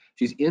later,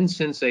 she's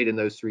insensate in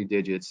those 3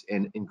 digits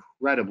and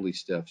incredibly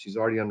stiff. She's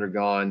already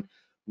undergone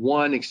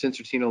 1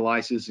 extensor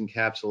tenolysis and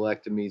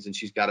capsulectomies, and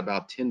she's got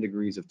about 10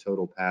 degrees of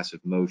total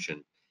passive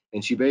motion.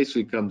 And she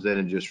basically comes in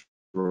and just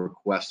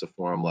requests a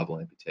forearm level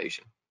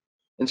amputation.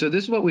 And so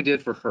this is what we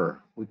did for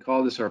her. We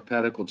call this our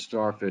pedicled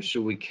starfish.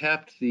 So we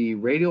kept the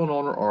radial and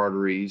ulnar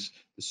arteries,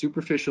 the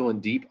superficial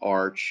and deep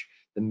arch,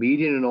 the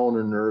median and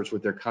ulnar nerves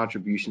with their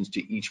contributions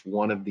to each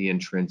one of the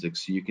intrinsics.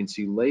 So you can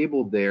see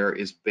labeled there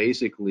is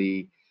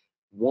basically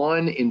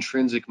 1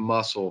 intrinsic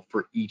muscle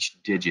for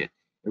each digit.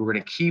 And we're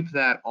going to keep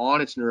that on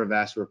its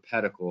neurovascular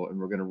pedicle, and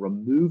we're going to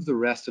remove the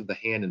rest of the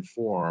hand and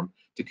forearm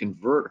to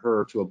convert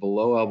her to a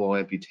below elbow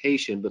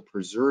amputation, but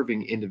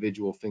preserving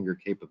individual finger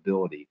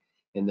capability.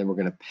 And then we're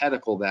going to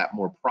pedicle that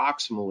more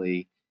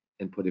proximally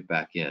and put it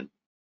back in.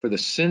 For the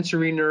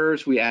sensory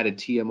nerves, we added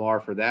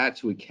TMR for that.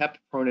 So we kept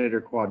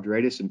pronator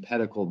quadratus and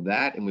pedicled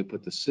that, and we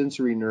put the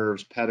sensory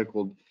nerves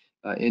pedicled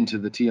into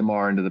the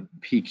TMR, into the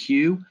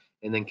PQ,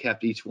 and then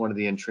kept each one of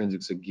the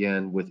intrinsics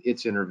again with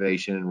its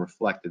innervation and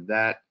reflected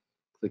that.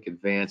 Click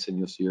advance, and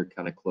you'll see her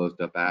kind of closed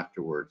up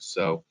afterwards.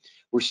 So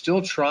we're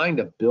still trying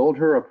to build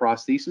her a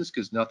prosthesis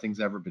because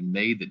nothing's ever been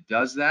made that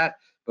does that.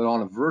 But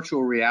on a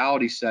virtual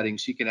reality setting,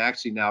 she can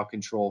actually now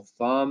control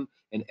thumb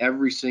and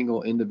every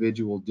single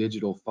individual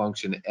digital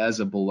function as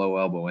a below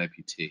elbow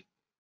amputee.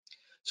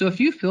 So a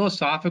few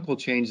philosophical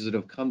changes that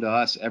have come to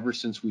us ever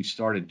since we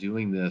started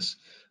doing this.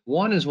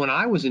 One is when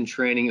I was in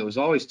training, it was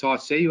always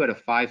taught, say you had a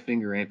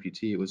 5-finger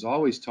amputee, it was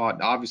always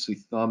taught, obviously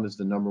thumb is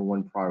the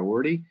 #1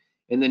 priority.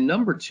 And then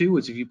number 2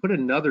 is if you put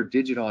another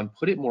digit on,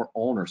 put it more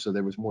ulnar so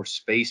there was more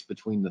space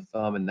between the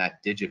thumb and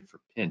that digit for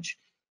pinch.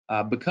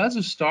 Because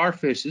of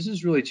Starfish, this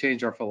has really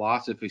changed our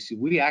philosophy. So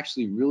we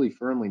actually really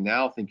firmly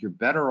now think you're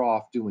better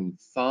off doing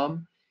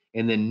thumb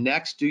and then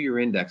next do your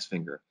index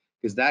finger,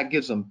 because that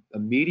gives them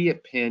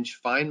immediate pinch,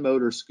 fine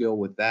motor skill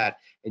with that,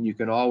 and you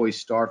can always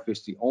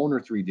starfish the ulnar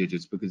 3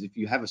 digits, because if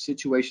you have a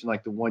situation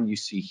like the one you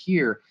see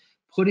here,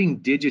 putting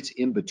digits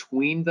in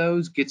between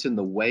those gets in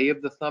the way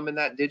of the thumb and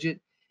that digit.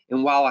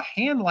 And while a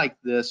hand like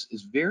this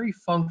is very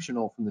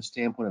functional from the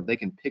standpoint of they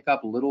can pick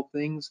up little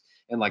things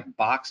and like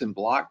box and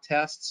block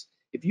tests,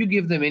 if you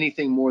give them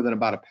anything more than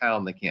about a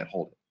pound, they can't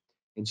hold it.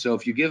 And so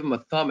if you give them a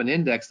thumb and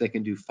index, they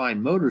can do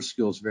fine motor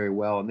skills very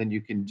well, and then you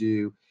can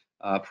do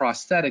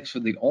prosthetics for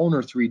the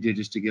ulnar 3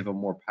 digits to give them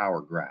more power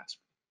grasp.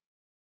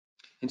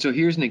 And so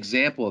here's an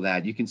example of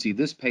that. You can see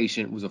this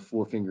patient was a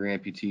 4-finger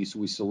amputee, so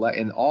we select,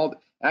 and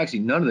actually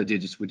none of the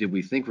digits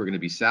we think were going to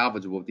be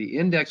salvageable. If the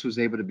index was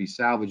able to be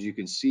salvaged, you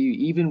can see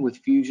even with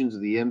fusions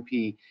of the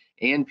MP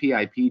and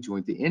PIP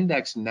joint, the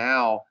index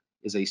now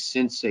is a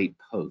sensate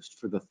post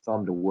for the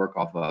thumb to work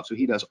off of. So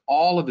he does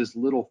all of his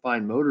little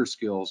fine motor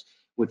skills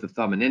with the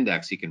thumb and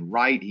index. He can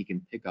write, he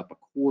can pick up a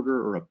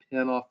quarter or a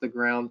pin off the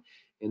ground,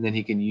 and then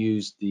he can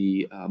use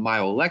the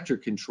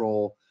myoelectric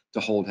control to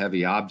hold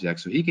heavy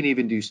objects. So he can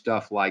even do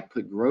stuff like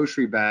put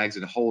grocery bags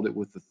and hold it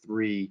with the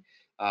 3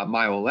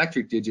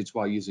 myoelectric digits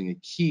while using a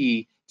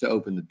key to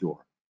open the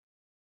door.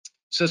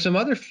 So some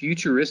other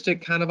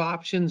futuristic kind of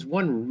options.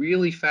 One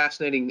really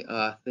fascinating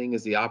thing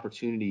is the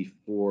opportunity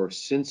for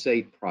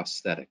sensate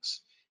prosthetics.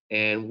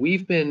 And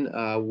we've been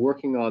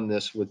working on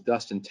this with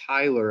Dustin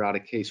Tyler out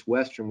of Case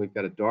Western. We've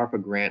got a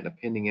DARPA grant and a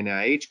pending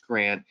NIH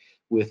grant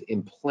with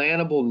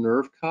implantable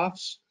nerve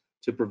cuffs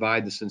to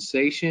provide the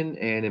sensation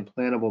and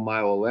implantable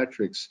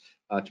myoelectrics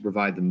to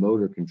provide the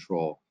motor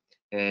control.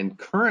 And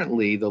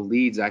currently the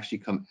leads actually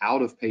come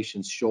out of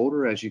patient's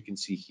shoulder, as you can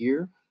see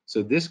here.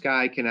 So this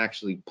guy can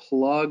actually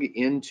plug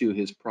into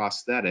his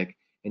prosthetic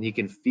and he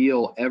can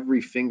feel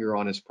every finger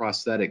on his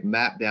prosthetic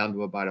mapped down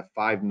to about a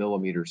 5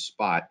 millimeter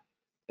spot.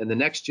 And the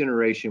next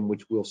generation,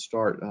 which will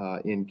start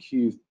in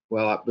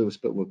well, it was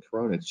with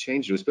Corona, it's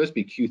changed. It was supposed to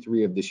be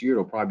Q3 of this year.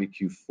 It'll probably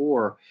be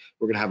Q4.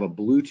 We're going to have a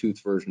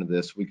Bluetooth version of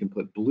this. We can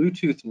put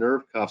Bluetooth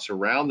nerve cuffs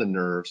around the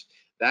nerves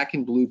that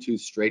can Bluetooth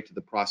straight to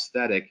the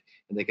prosthetic,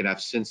 and they can have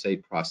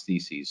sensate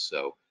prostheses.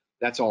 So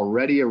that's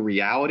already a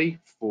reality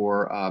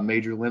for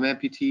major limb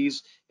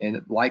amputees,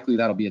 and likely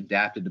that'll be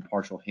adapted to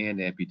partial hand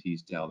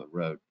amputees down the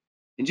road.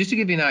 And just to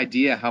give you an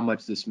idea how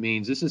much this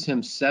means, this is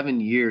him 7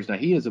 years. Now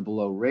he is a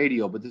below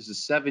radial, but this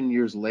is 7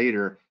 years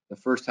later, the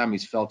first time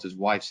he's felt his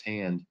wife's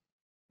hand.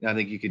 And I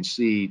think you can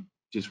see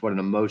just what an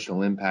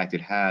emotional impact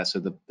it has. So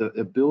the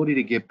ability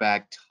to get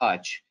back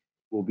touch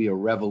will be a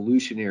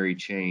revolutionary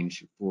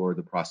change for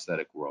the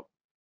prosthetic world.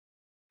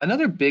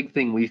 Another big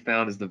thing we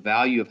found is the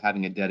value of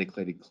having a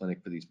dedicated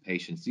clinic for these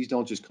patients. These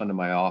don't just come to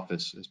my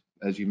office.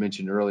 As you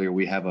mentioned earlier,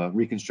 we have a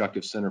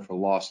reconstructive center for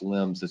lost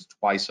limbs that's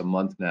twice a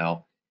month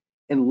now.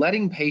 And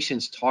letting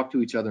patients talk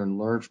to each other and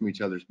learn from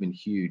each other has been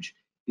huge.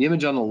 The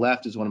image on the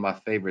left is one of my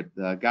favorite.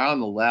 The guy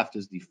on the left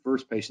is the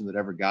first patient that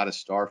ever got a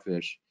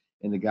starfish.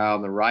 And the guy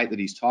on the right that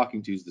he's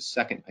talking to is the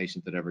second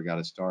patient that ever got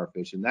a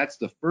starfish. And that's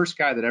the first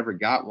guy that ever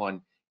got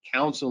one,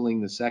 counseling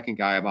the second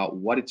guy about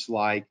what it's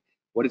like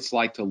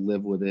to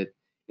live with it.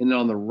 And then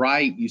on the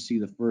right, you see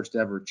the first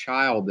ever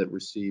child that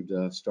received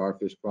a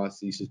starfish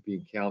prosthesis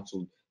being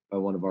counseled by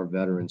one of our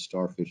veteran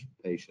starfish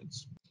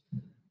patients.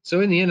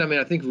 So in the end, I mean,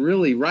 I think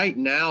really right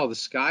now, the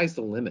sky's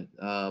the limit.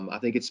 I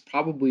think it's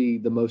probably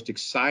the most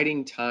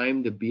exciting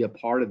time to be a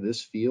part of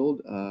this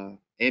field.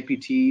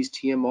 Amputees,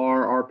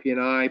 TMR,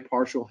 RPNI,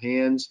 partial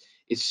hands.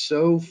 It's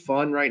so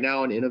fun right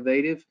now and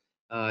innovative.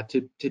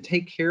 To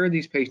take care of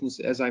these patients,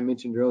 as I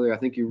mentioned earlier, I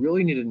think you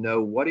really need to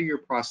know what are your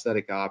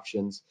prosthetic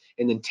options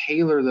and then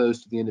tailor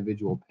those to the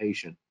individual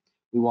patient.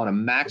 We want to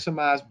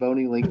maximize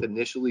bony length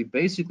initially,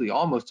 basically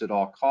almost at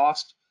all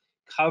cost.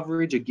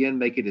 Coverage, again,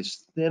 make it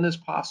as thin as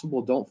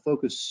possible. Don't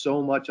focus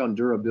so much on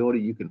durability.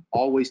 You can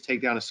always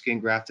take down a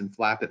skin graft and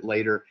flap it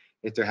later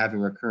if they're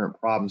having recurrent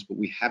problems, but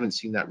we haven't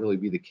seen that really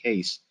be the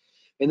case.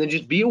 And then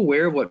just be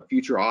aware of what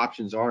future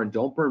options are and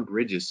don't burn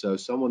bridges. So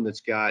someone that's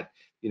got,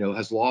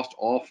 has lost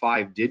all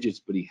 5 digits,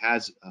 but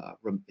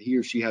he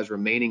or she has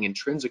remaining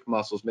intrinsic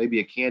muscles, maybe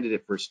a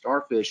candidate for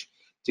starfish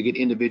to get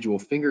individual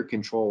finger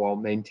control while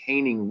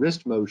maintaining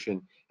wrist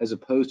motion, as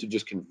opposed to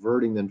just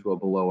converting them to a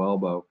below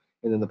elbow.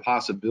 And then the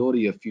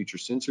possibility of future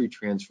sensory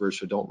transfers,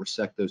 so don't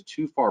resect those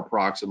too far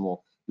proximal,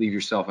 leave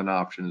yourself an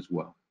option as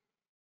well.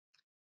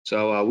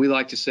 So we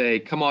like to say,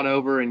 come on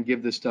over and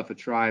give this stuff a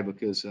try,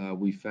 because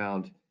we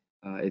found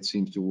it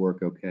seems to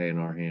work okay in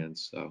our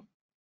hands. So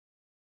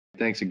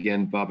thanks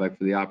again, Bobak,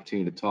 for the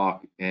opportunity to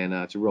talk. And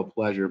it's a real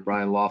pleasure.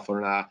 Brian Loeffler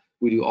and I,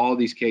 we do all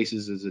these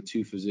cases as a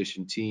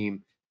 2-physician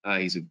team.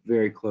 He's a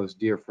very close,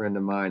 dear friend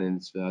of mine, and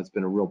it's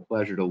been a real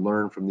pleasure to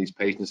learn from these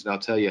patients. And I'll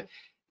tell you,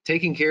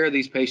 taking care of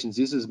these patients,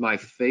 this is my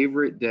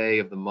favorite day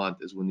of the month,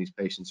 is when these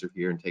patients are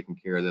here and taking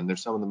care of them. They're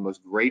some of the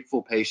most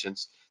grateful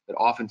patients that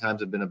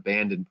oftentimes have been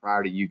abandoned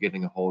prior to you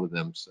getting a hold of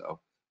them. So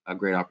a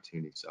great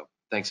opportunity. So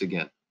thanks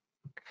again.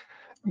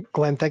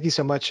 Glenn, thank you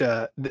so much.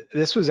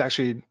 This was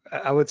actually,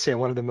 I would say,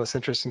 one of the most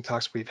interesting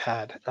talks we've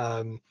had.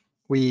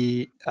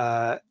 Obviously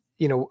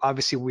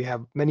we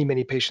have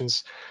many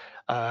patients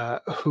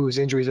whose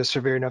injuries are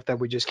severe enough that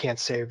we just can't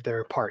save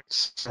their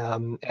parts.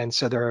 And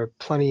so there are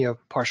plenty of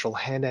partial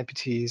hand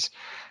amputees,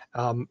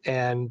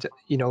 and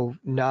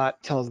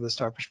not tell the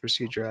Starfish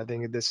procedure. I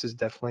think this is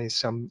definitely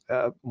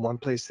one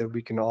place that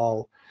we can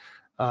all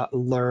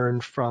learn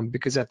from,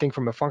 because I think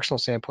from a functional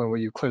standpoint, what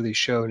you've clearly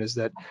shown is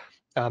that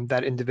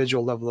that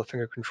individual level of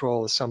finger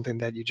control is something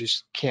that you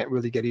just can't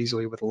really get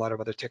easily with a lot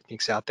of other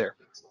techniques out there.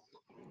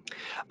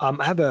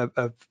 I have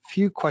a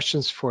few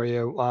questions for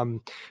you.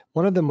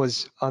 One of them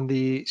was on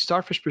the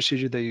Starfish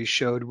procedure that you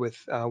showed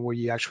with where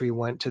you actually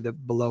went to the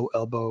below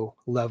elbow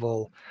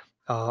level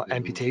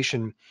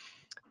amputation.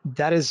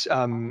 That's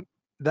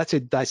a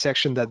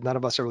dissection that none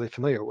of us are really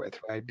familiar with,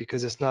 right?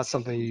 Because it's not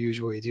something you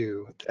usually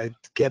do.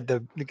 Get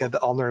the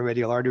ulnar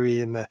medial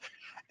artery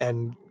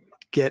and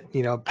get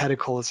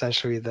pedicle,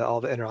 essentially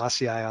all the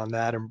interossei on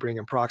that, and bring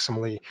them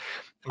proximally.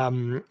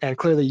 And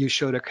clearly you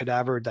showed a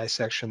cadaver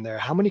dissection there.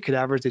 How many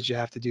cadavers did you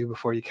have to do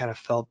before you kind of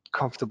felt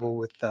comfortable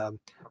with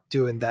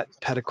doing that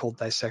pedicle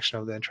dissection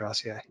of the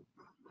interossei?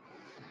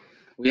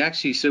 We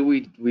actually, so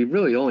we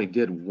really only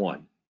did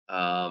one.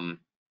 Um,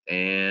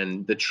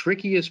 and the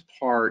trickiest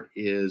part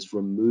is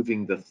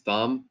removing the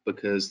thumb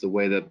because the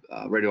way the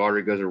radial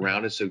artery goes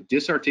around it. So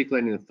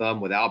disarticulating the thumb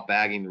without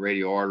bagging the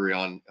radial artery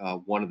on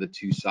one of the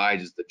two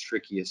sides is the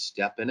trickiest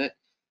step in it.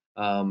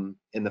 And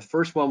the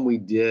first one we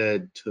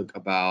did took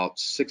about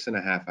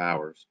 6.5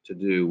 hours to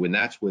do, and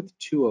that's with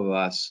two of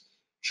us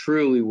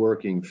truly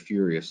working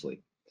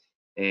furiously.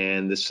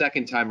 And the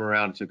second time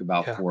around it took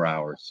about Yeah. 4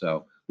 hours.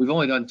 So we've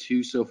only done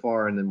two so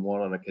far, and then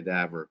one on a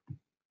cadaver.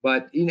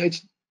 But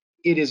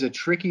it is a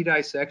tricky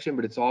dissection,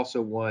 but it's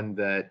also one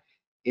that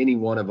any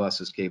one of us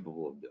is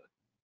capable of doing.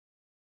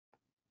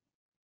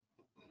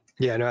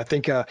 Yeah, no, I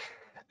think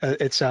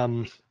it's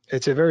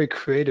a very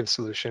creative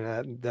solution.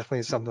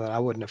 Definitely something that I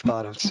wouldn't have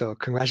thought of. So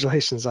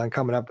congratulations on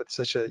coming up with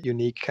such a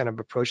unique kind of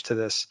approach to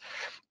this.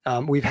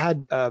 We've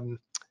had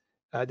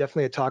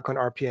definitely a talk on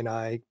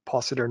RPNI.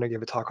 Paul Sederna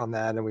gave a talk on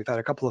that, and we've had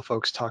a couple of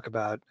folks talk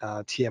about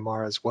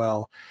TMR as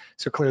well.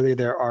 So clearly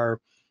there are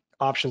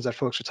options that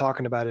folks are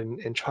talking about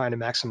in trying to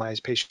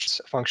maximize patients'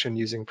 function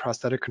using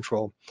prosthetic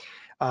control.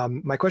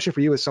 My question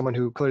for you as someone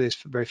who clearly is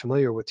very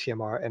familiar with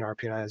TMR and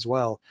RPNI as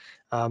well,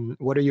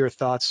 what are your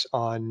thoughts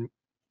on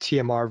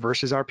TMR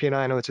versus RPNI?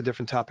 I know it's a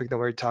different topic than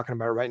we're talking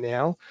about right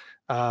now.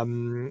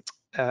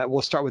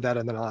 We'll start with that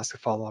and then I'll ask a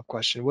follow-up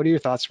question. What are your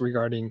thoughts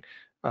regarding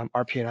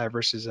RPNI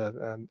versus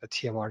a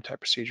TMR type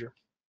procedure?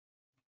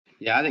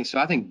 Yeah, I think so.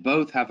 I think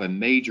both have a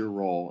major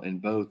role,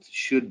 and both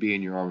should be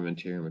in your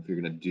armamentarium if you're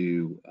going to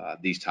do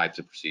these types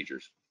of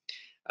procedures.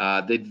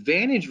 The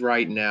advantage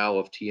right now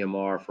of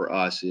TMR for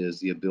us is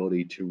the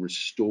ability to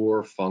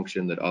restore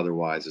function that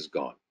otherwise is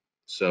gone.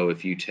 So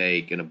if you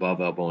take an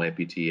above elbow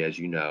amputee, as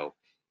you know,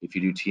 if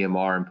you do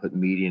TMR and put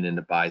median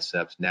into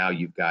biceps, now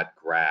you've got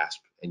grasp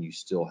and you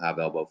still have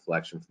elbow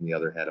flexion from the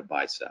other head of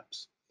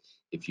biceps.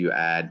 If you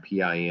add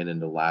PIN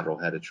into lateral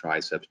head of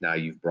triceps, now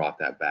you've brought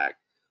that back.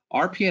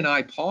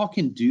 RPNI, Paul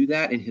can do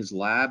that in his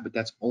lab, but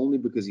that's only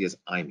because he has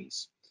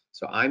IMEs.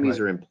 So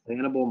IMEs Right. are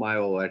implantable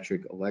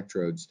myoelectric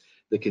electrodes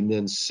that can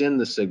then send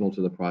the signal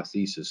to the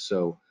prosthesis.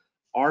 So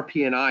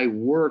RPNI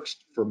works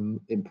for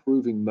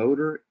improving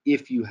motor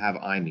if you have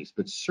IMEs,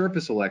 but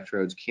surface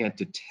electrodes can't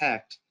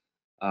detect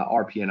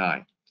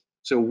RPNI.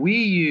 So we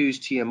use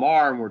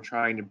TMR and we're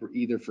trying to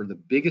either for the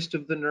biggest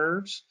of the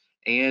nerves,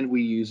 and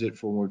we use it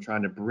for when we're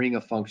trying to bring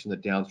a function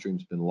that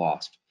downstream's been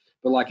lost.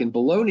 But like in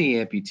below knee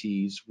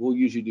amputees, we'll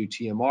usually do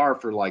TMR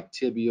for like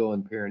tibial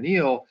and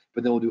peroneal,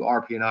 but then we'll do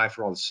RPNI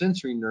for all the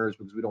sensory nerves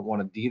because we don't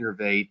want to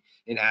denervate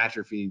and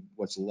atrophy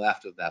what's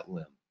left of that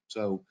limb.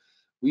 So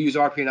we use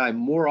RPNI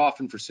more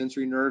often for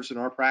sensory nerves in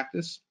our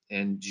practice,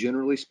 and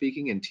generally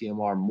speaking, and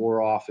TMR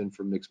more often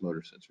for mixed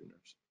motor sensory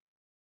nerves.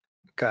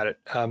 Got it.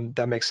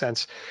 That makes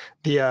sense.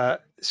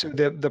 So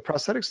the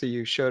prosthetics that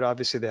you showed,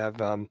 obviously they have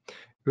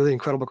really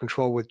incredible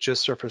control with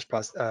just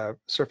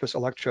surface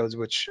electrodes,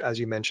 which, as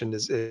you mentioned,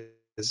 is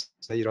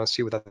that you don't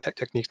see with other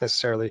techniques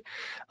necessarily.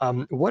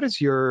 What is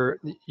your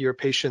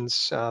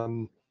patient's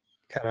kind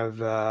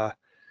of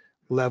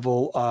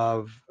level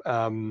of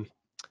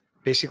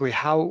basically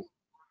how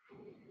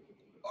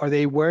are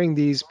they wearing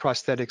these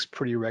prosthetics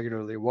pretty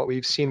regularly? What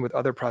we've seen with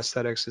other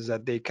prosthetics is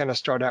that they kind of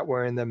start out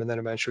wearing them and then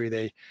eventually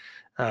they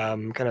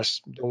kind of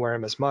don't wear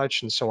them as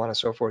much and so on and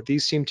so forth.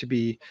 These seem to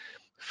be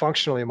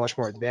functionally much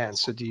more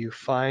advanced. So do you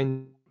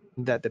find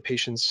that the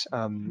patients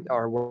are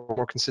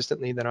more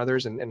consistently than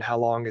others, and how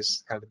long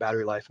is kind of the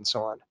battery life and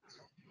so on?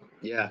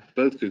 Yeah,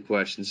 both good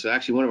questions. So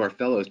actually, one of our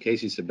fellows,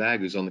 Casey Sabag,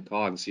 who's on the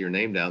call, I can see her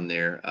name down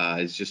there,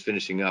 is just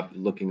finishing up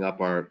looking up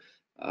our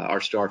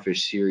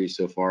Starfish series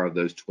so far of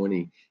those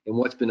 20. And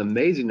what's been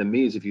amazing to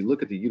me is if you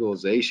look at the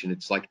utilization,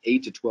 it's like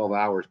 8 to 12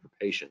 hours per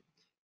patient.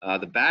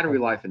 The battery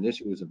life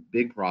initially was a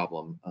big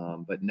problem,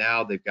 but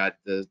now they've got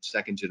the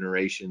second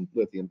generation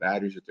lithium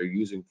batteries that they're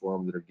using for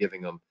them that are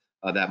giving them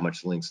that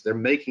much length. So they're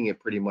making it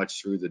pretty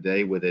much through the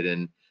day with it.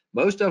 And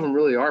most of them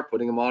really are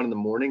putting them on in the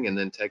morning and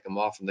then take them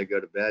off when they go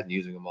to bed and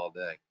using them all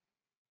day.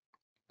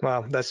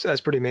 Wow,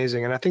 that's pretty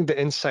amazing. And I think the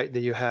insight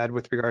that you had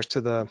with regards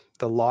to the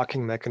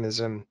locking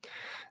mechanism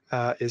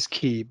is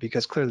key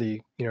because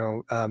clearly,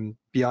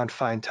 beyond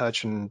fine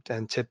touch and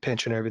tip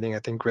pinch and everything, I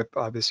think grip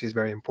obviously is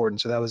very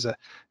important. So that was a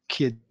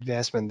key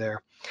advancement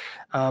there.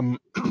 Um,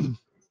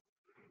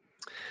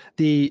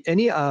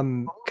 any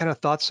kind of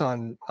thoughts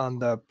on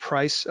the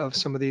price of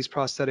some of these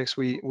prosthetics?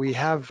 We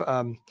have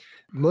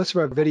most of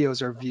our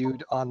videos are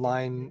viewed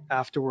online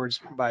afterwards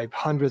by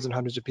hundreds and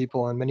hundreds of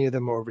people, and many of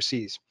them are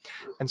overseas.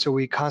 And so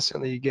we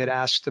constantly get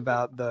asked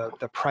about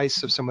the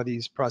price of some of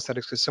these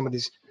prosthetics because some of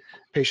these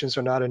patients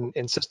are not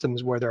in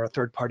systems where there are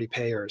third-party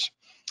payers.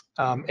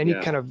 Any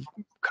Yeah. kind of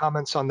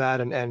comments on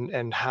that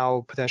and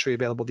how potentially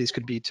available these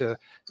could be to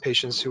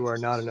patients who are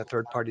not in a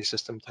third-party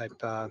system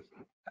type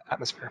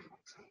atmosphere?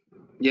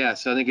 Yeah,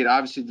 so I think it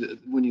obviously,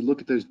 when you look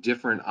at those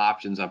different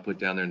options I put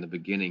down there in the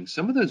beginning,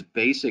 some of those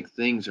basic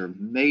things are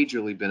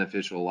majorly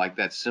beneficial, like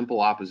that simple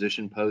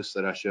opposition post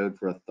that I showed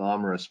for a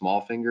thumb or a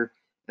small finger.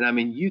 And I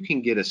mean, you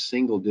can get a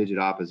single digit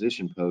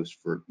opposition post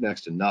for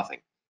next to nothing.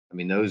 I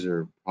mean, those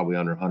are probably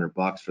under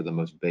 $100 for the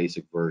most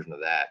basic version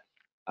of that.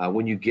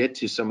 When you get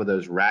to some of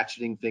those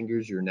ratcheting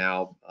fingers, you're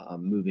now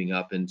moving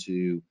up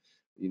into,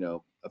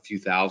 a few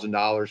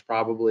 $1,000s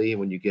probably. And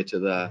when you get to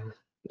the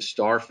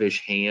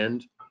starfish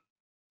hand,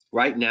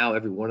 right now,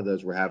 every one of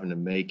those we're having to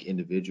make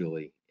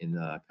individually in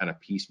kind of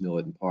piecemeal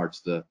it in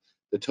parts. The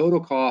total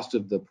cost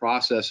of the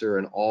processor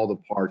and all the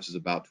parts is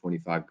about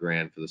 25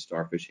 grand for the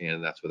starfish hand,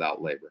 and that's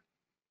without labor.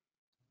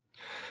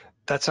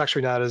 That's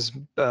actually not as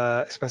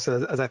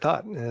expensive as I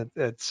thought.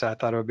 I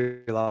thought it would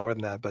be a lot more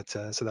than that, but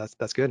so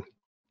that's good.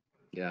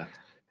 Yeah.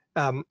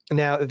 Now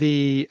I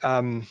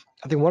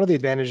think one of the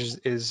advantages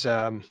is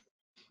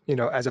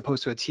as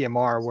opposed to a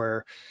TMR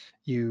where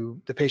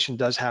the patient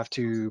does have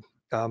to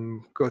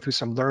go through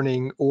some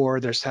learning, or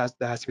there has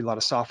to be a lot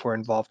of software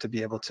involved to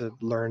be able to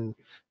learn,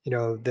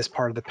 this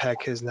part of the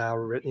pec is now,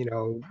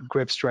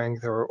 grip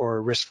strength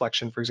or wrist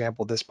flexion, for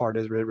example, this part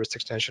is wrist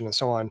extension and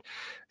so on.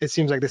 It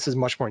seems like this is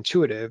much more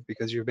intuitive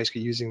because you're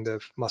basically using the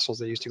muscles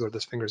that used to go to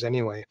those fingers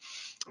anyway.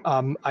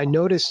 I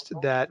noticed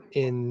that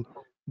in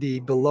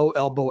the below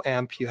elbow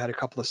amp, you had a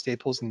couple of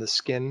staples in the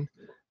skin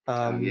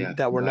Oh, yeah.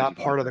 that I'm were glad not you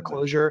brought part of the that up.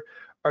 closure.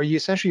 Are you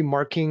essentially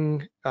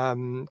marking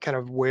kind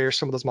of where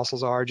some of those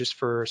muscles are just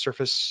for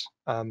surface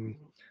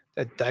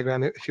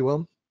diagram, if you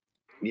will?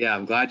 Yeah,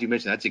 I'm glad you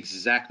mentioned that. That's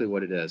exactly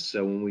what it is.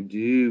 So when we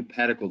do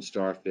pedicled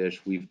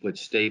starfish, we've put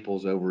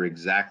staples over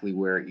exactly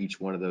where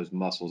each one of those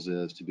muscles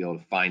is to be able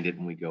to find it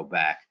when we go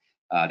back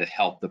to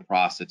help the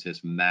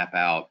prosthetist map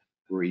out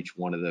where each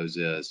one of those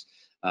is.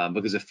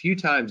 Because a few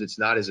times it's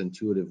not as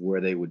intuitive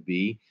where they would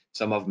be.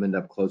 Some of them end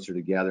up closer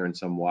together and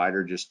some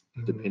wider, just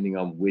Mhm. depending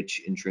on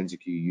which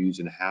intrinsic you use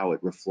and how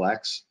it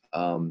reflects.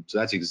 So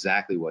that's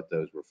exactly what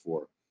those were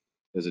for,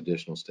 those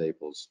additional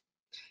staples.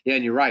 Yeah,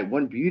 and you're right.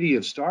 One beauty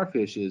of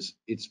starfish is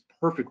it's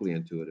perfectly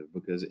intuitive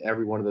because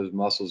every one of those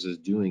muscles is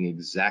doing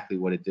exactly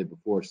what it did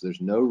before. So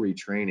there's no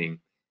retraining.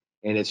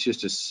 And it's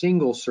just a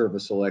single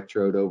surface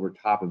electrode over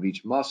top of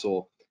each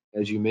muscle.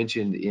 As you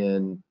mentioned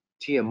in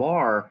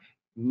TMR,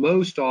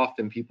 most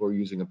often people are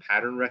using a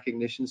pattern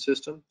recognition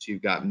system. So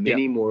you've got Yeah.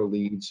 many more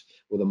leads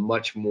with a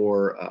much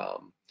more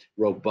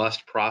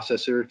robust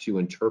processor to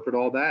interpret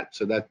all that.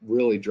 So that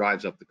really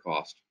drives up the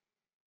cost.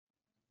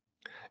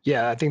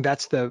 Yeah, I think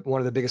that's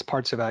one of the biggest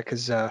parts of that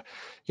because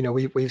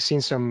we've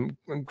seen some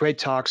great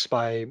talks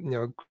by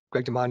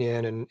Greg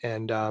Demanian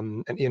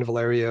and Ian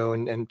Valerio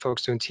and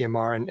folks doing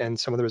TMR, and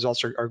some of the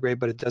results are great,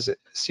 but it doesn't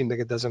seem like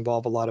it does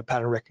involve a lot of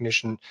pattern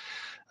recognition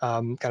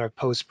kind of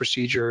post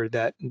procedure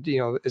that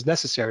is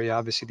necessary.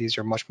 Obviously, these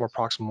are much more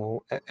proximal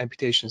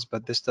amputations,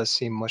 but this does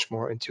seem much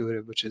more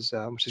intuitive, which is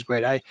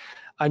great.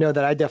 I know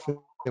that I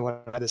definitely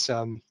want to have this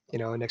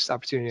next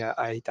opportunity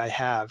I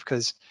have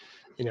because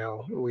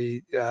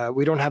we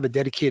don't have a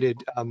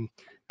dedicated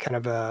kind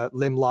of a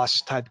limb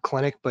loss type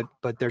clinic, but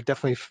there are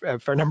definitely a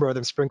fair number of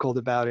them sprinkled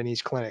about in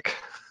each clinic.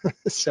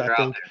 So I They're out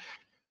think,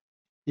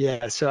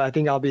 yeah, so I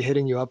think I'll be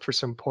hitting you up for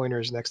some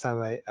pointers next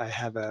time I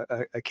have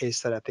a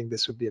case that I think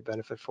this would be a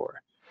benefit for.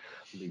 there.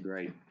 It'd be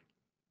great.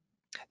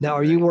 Be Now,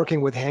 are you great.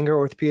 working with Hanger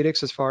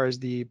Orthopedics as far as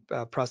the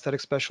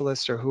prosthetic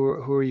specialists, or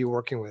who are you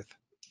working with?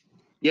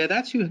 Yeah,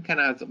 that's who kind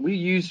of we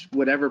use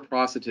whatever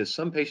prosthetist.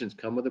 Some patients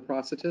come with a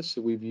prosthetist,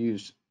 so we've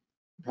used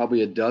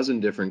probably a dozen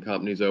different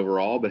companies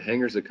overall, but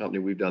Hanger's the company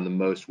we've done the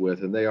most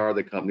with, and they are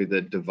the company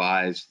that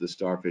devised the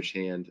Starfish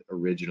hand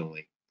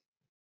originally.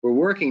 We're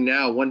working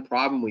now. One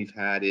problem we've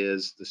had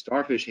is the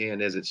Starfish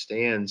hand as it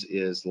stands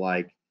is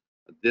like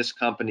this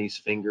company's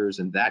fingers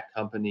and that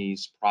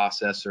company's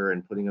processor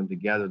and putting them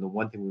together. The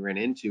one thing we ran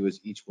into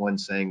is each one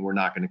saying we're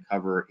not going to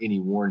cover any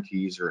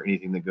warranties or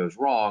anything that goes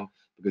wrong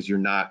because you're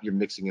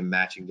mixing and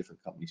matching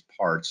different companies'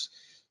 parts.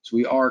 So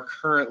we are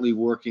currently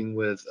working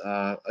with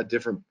a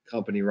different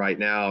company right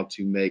now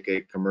to make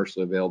a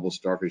commercially available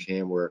Starfish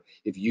hand where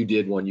if you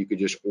did one, you could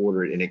just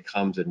order it and it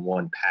comes in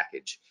one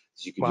package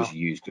that you can just Wow,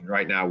 use. Because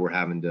right now we're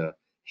having to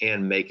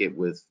hand make it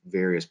with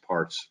various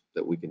parts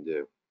that we can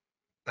do.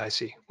 I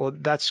see. Well,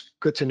 that's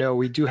good to know.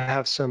 We do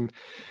have some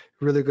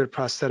really good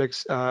prosthetic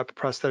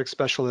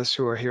specialists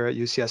who are here at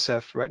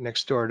UCSF right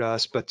next door to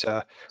us, but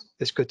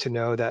it's good to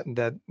know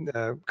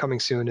that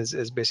coming soon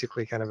is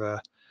basically kind of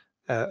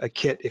a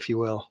kit, if you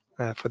will,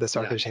 for the Yeah,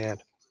 Starfish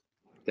hand.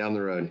 down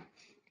the road.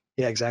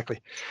 Yeah, exactly.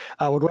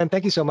 Well, Glenn,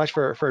 thank you so much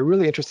for a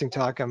really interesting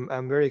talk.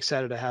 I'm very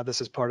excited to have this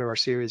as part of our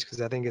series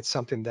because I think it's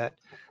something that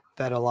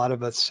a lot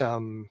of us,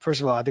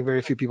 first of all, I think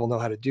very few people know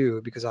how to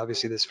do because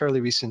obviously this is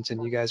fairly recent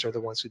and you guys are the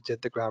ones who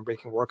did the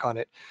groundbreaking work on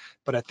it.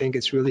 But I think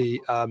it's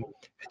really a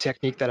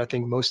technique that I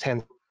think most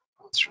hand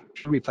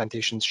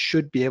replantations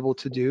should be able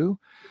to do.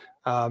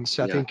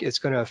 So I Yeah, think it's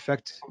going to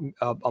affect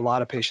a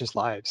lot of patients'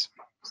 lives.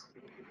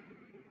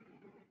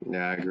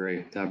 yeah, I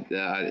agree.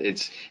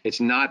 It's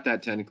not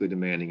that technically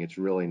demanding. It's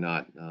really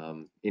not.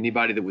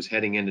 Anybody that was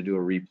heading in to do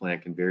a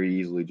replant can very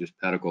easily just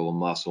pedicle a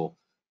muscle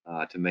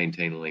to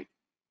maintain length.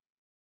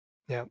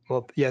 Yeah,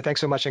 well, yeah, thanks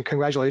so much, and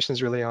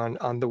congratulations really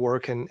on the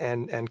work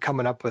and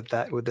coming up with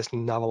this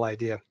novel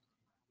idea.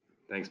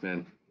 Thanks,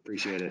 man.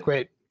 Appreciate it.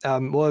 Great.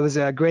 Well, it was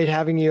great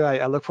having you.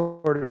 I look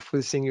forward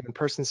to seeing you in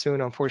person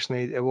soon.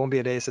 Unfortunately, it won't be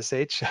at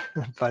ASSH,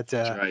 but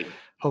That's right.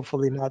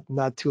 hopefully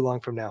not too long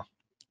from now.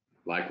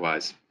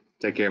 Likewise.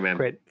 Take care, man.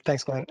 Great.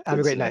 Thanks, Glenn. Have Good a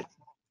to great see you. night.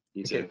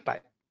 You Okay, too.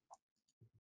 bye.